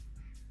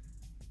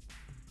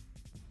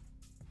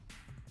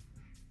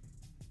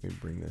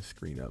bring this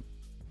screen up.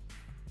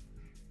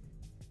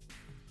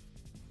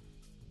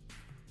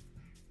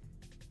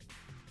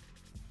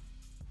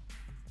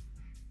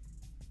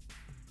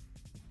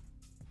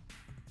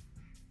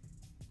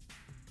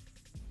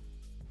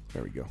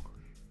 There we go.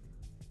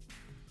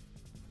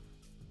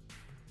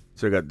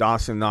 So I got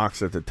Dawson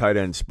Knox at the tight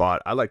end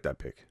spot. I like that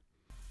pick.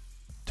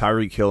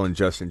 Tyreek Hill and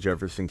Justin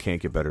Jefferson,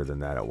 can't get better than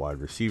that at wide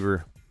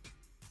receiver.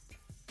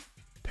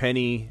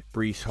 Penny,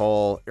 Breece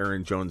Hall,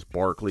 Aaron Jones,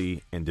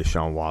 Barkley, and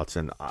Deshaun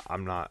Watson.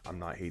 I'm not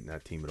hating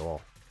that team at all.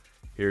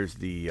 Here's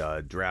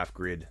the draft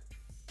grid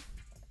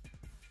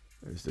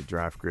There's the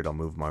draft grid. I'll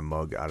move my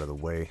mug out of the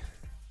way.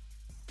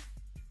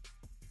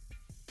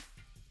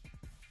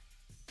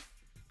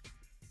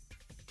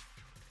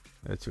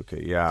 That's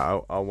okay.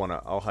 Yeah,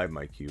 I'll hide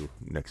my queue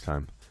next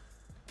time.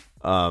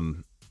 I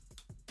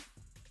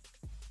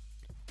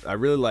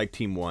really like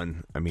Team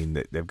One. I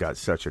mean, they've got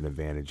such an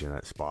advantage in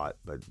that spot,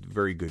 but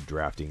very good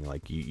drafting.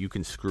 Like you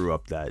can screw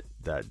up that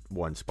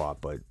one spot,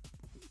 but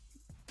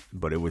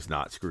it was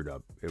not screwed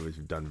up. It was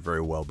done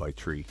very well by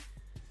Tree.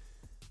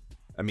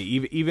 I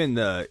mean, even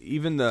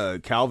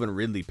the Calvin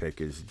Ridley pick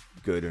is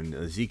good, and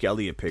the Zeke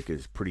Elliott pick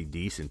is pretty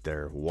decent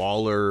there.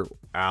 Waller,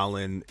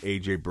 Allen,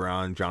 AJ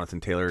Brown, Jonathan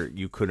Taylor.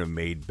 You could have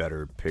made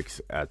better picks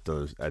at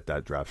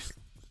that draft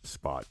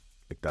spot.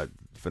 Like that,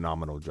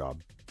 phenomenal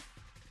job.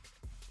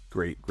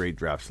 Great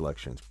draft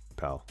selections,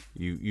 pal.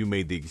 You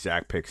made the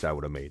exact picks I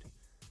would have made.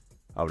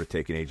 I would have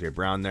taken AJ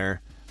Brown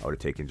there. I would have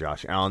taken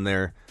Josh Allen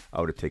there. I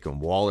would have taken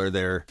Waller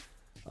there.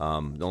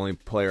 The only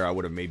player I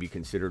would have maybe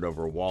considered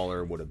over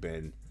Waller would have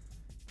been,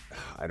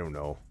 I don't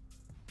know,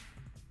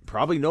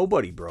 probably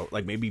nobody, bro.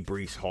 Like maybe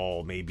Breece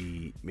Hall,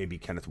 maybe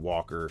Kenneth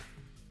Walker.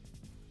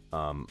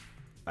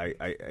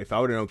 If I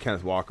would have known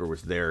Kenneth Walker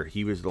was there,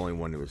 he was the only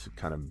one that was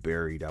kind of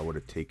buried. I would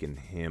have taken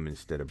him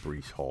instead of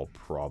Breece Hall,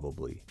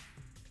 probably.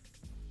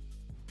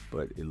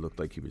 But it looked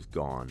like he was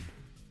gone.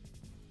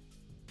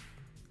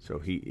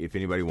 So if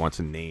anybody wants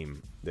a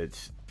name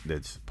that's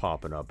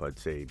popping up, I'd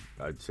say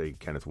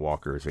Kenneth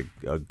Walker is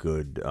a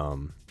good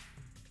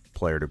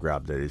player to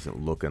grab that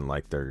isn't looking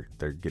like they're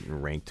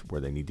getting ranked where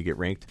they need to get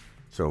ranked.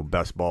 So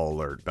best ball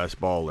alert,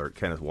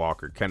 Kenneth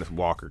Walker,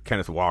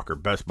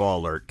 best ball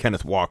alert,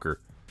 Kenneth Walker.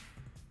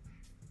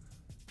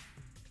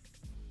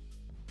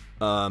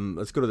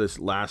 Let's go to this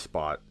last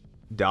spot.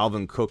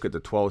 Dalvin Cook at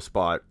the 12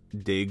 spot,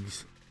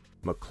 Diggs,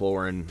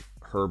 McLaurin,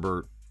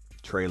 Herbert,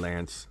 Trey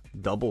Lance,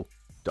 double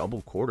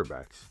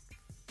quarterbacks.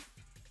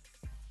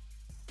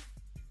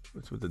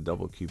 What's with the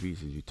double QBs?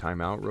 Did you time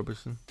out,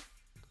 Roberson?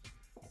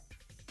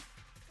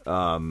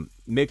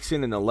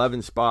 Mixon in the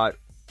 11 spot.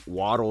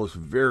 Waddle's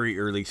very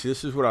early. See,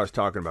 this is what I was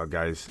talking about,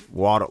 guys.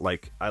 Waddle,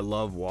 like, I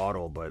love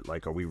Waddle, but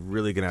like, are we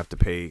really gonna have to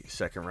pay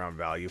second round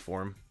value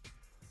for him?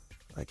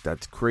 Like,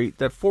 that's great.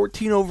 That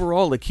 14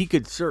 overall, like, he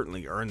could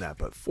certainly earn that.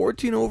 But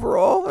 14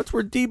 overall, that's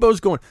where Debo's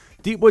going.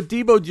 What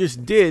Debo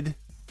just did,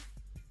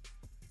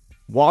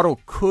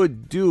 Waddle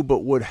could do, but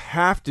would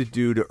have to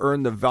do to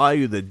earn the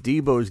value that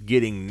Debo's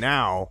getting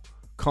now,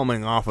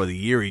 coming off of the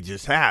year he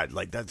just had.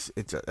 Like, that's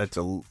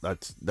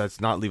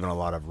not leaving a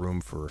lot of room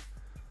for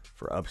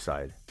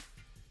upside,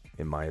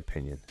 in my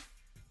opinion.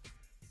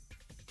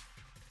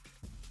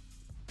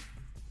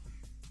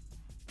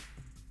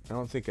 I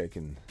don't think I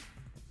can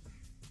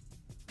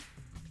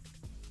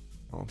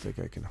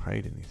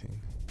hide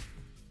anything.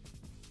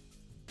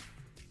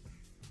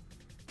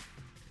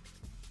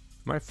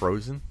 Am I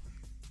frozen?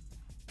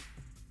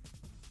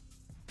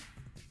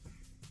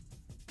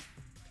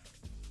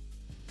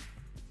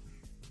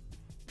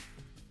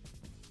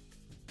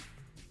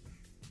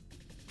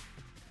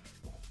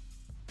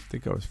 I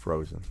think I was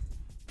frozen.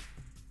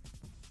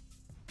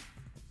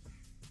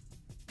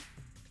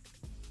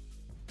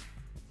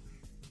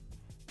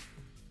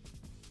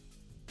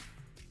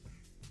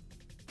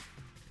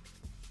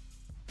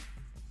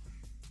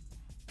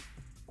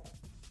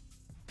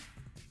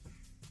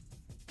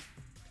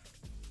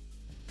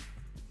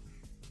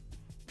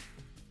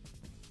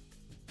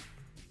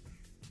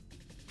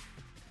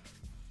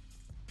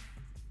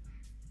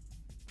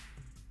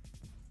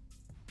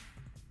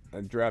 I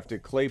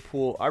drafted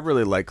Claypool. I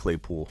really like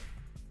Claypool.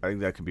 I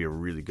think that could be a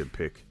really good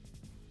pick.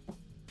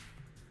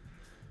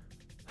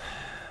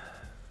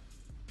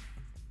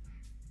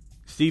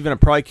 Steven, I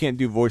probably can't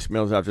do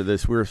voicemails after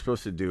this. We were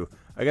supposed to do...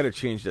 I got to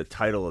change the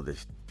title of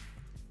this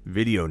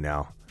video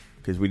now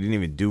because we didn't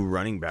even do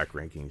running back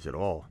rankings at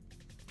all.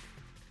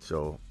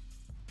 So,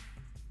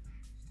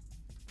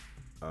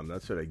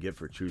 that's what I get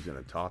for choosing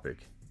a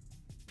topic.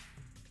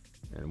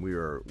 And we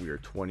are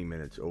 20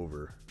 minutes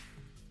over.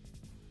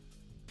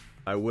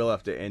 I will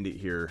have to end it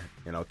here,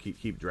 and I'll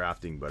keep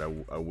drafting, but I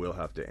will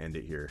have to end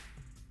it here.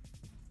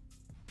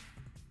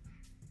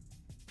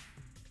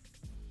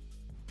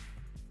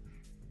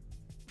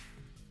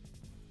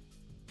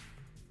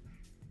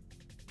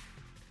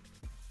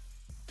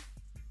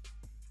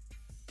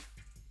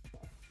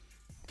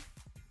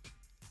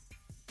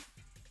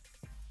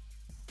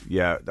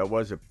 Yeah, that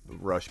was a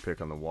rush pick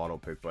on the Waddle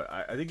pick, but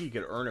I think he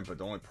could earn it, but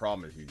the only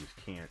problem is you just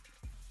can't.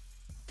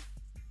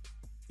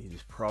 You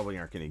just probably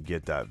aren't going to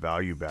get that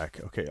value back.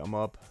 Okay, I'm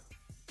up.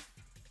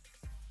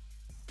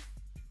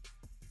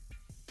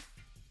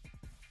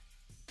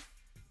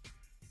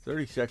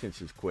 $30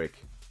 seconds is quick.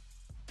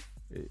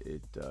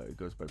 It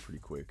goes by pretty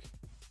quick.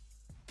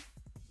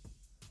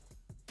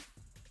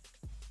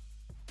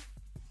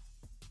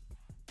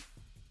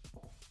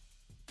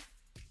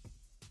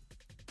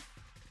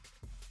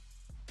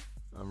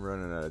 I'm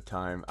running out of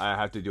time. I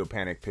have to do a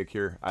panic pick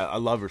here. I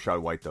love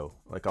Rachaad White, though.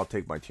 Like, I'll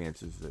take my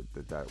chances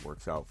that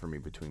works out for me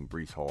between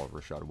Breece Hall and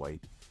Rachaad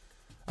White.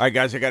 All right,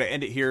 guys, I got to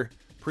end it here.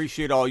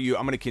 Appreciate all you.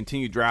 I'm going to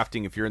continue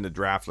drafting. If you're in the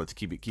draft, let's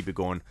keep it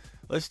going.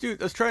 Let's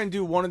try and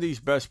do one of these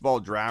best ball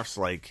drafts.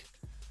 Let's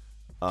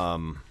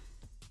try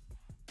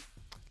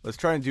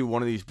and do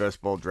one of these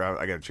best ball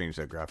drafts. I got to change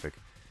that graphic.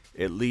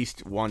 At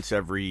least once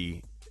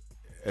every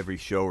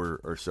show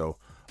or so.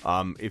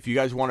 If you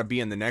guys want to be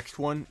in the next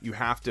one, you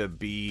have to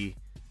be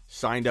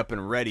signed up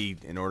and ready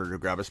in order to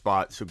grab a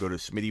spot. So go to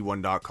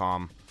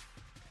smitty1.com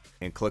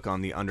and click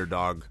on the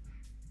Underdog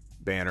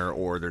banner,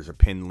 or there's a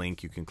pinned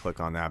link. You can click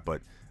on that,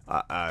 but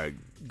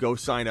go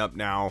sign up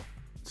now.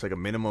 It's like a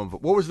minimum.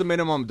 What was the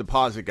minimum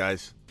deposit,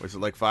 guys? Was it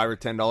like $5 or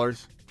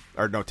 $10?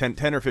 Or no,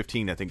 10 or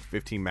 15. I think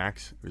 15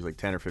 max. It was like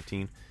 10 or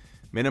 15.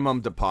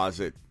 Minimum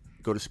deposit.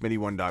 Go to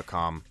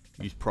smitty1.com.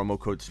 Use promo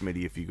code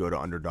Smitty if you go to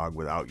Underdog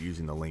without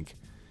using the link,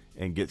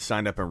 and get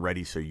signed up and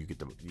ready so you get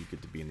to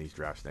be in these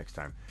drafts next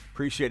time.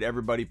 Appreciate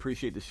everybody.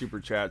 Appreciate the super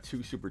chats.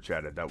 Who super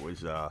chatted? That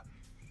was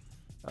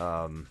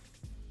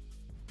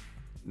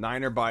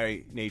Niner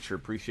by Nature.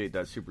 Appreciate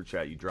that super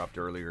chat you dropped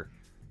earlier,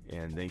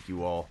 and thank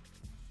you all.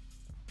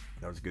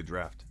 That was a good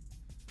draft.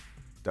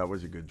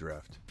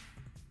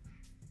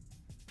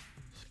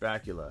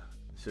 Spacula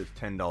says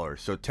 $10.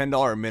 So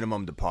 $10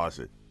 minimum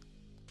deposit.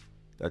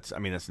 That's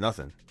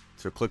nothing.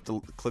 So click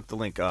the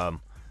link.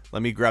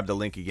 Let me grab the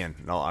link again,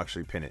 and I'll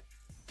actually pin it.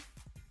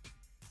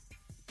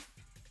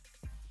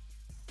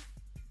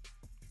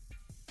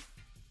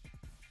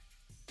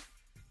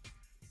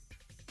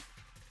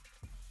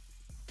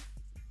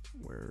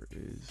 Where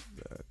is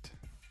that?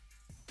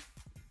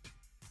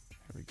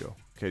 There we go.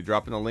 Okay,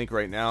 dropping the link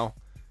right now.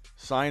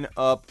 Sign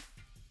up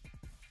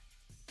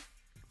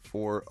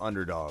for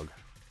Underdog.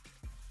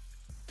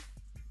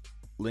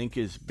 Link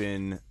has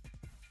been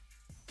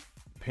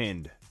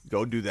pinned.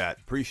 Go do that.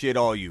 Appreciate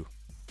all you.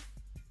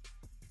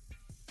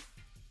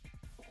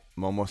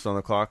 I'm almost on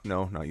the clock.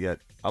 No, not yet.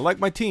 I like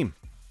my team.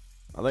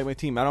 I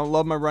don't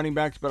love my running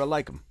backs, but I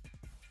like them.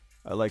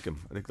 I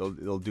think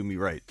they'll do me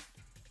right.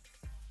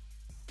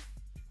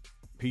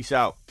 Peace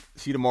out.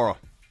 See you tomorrow.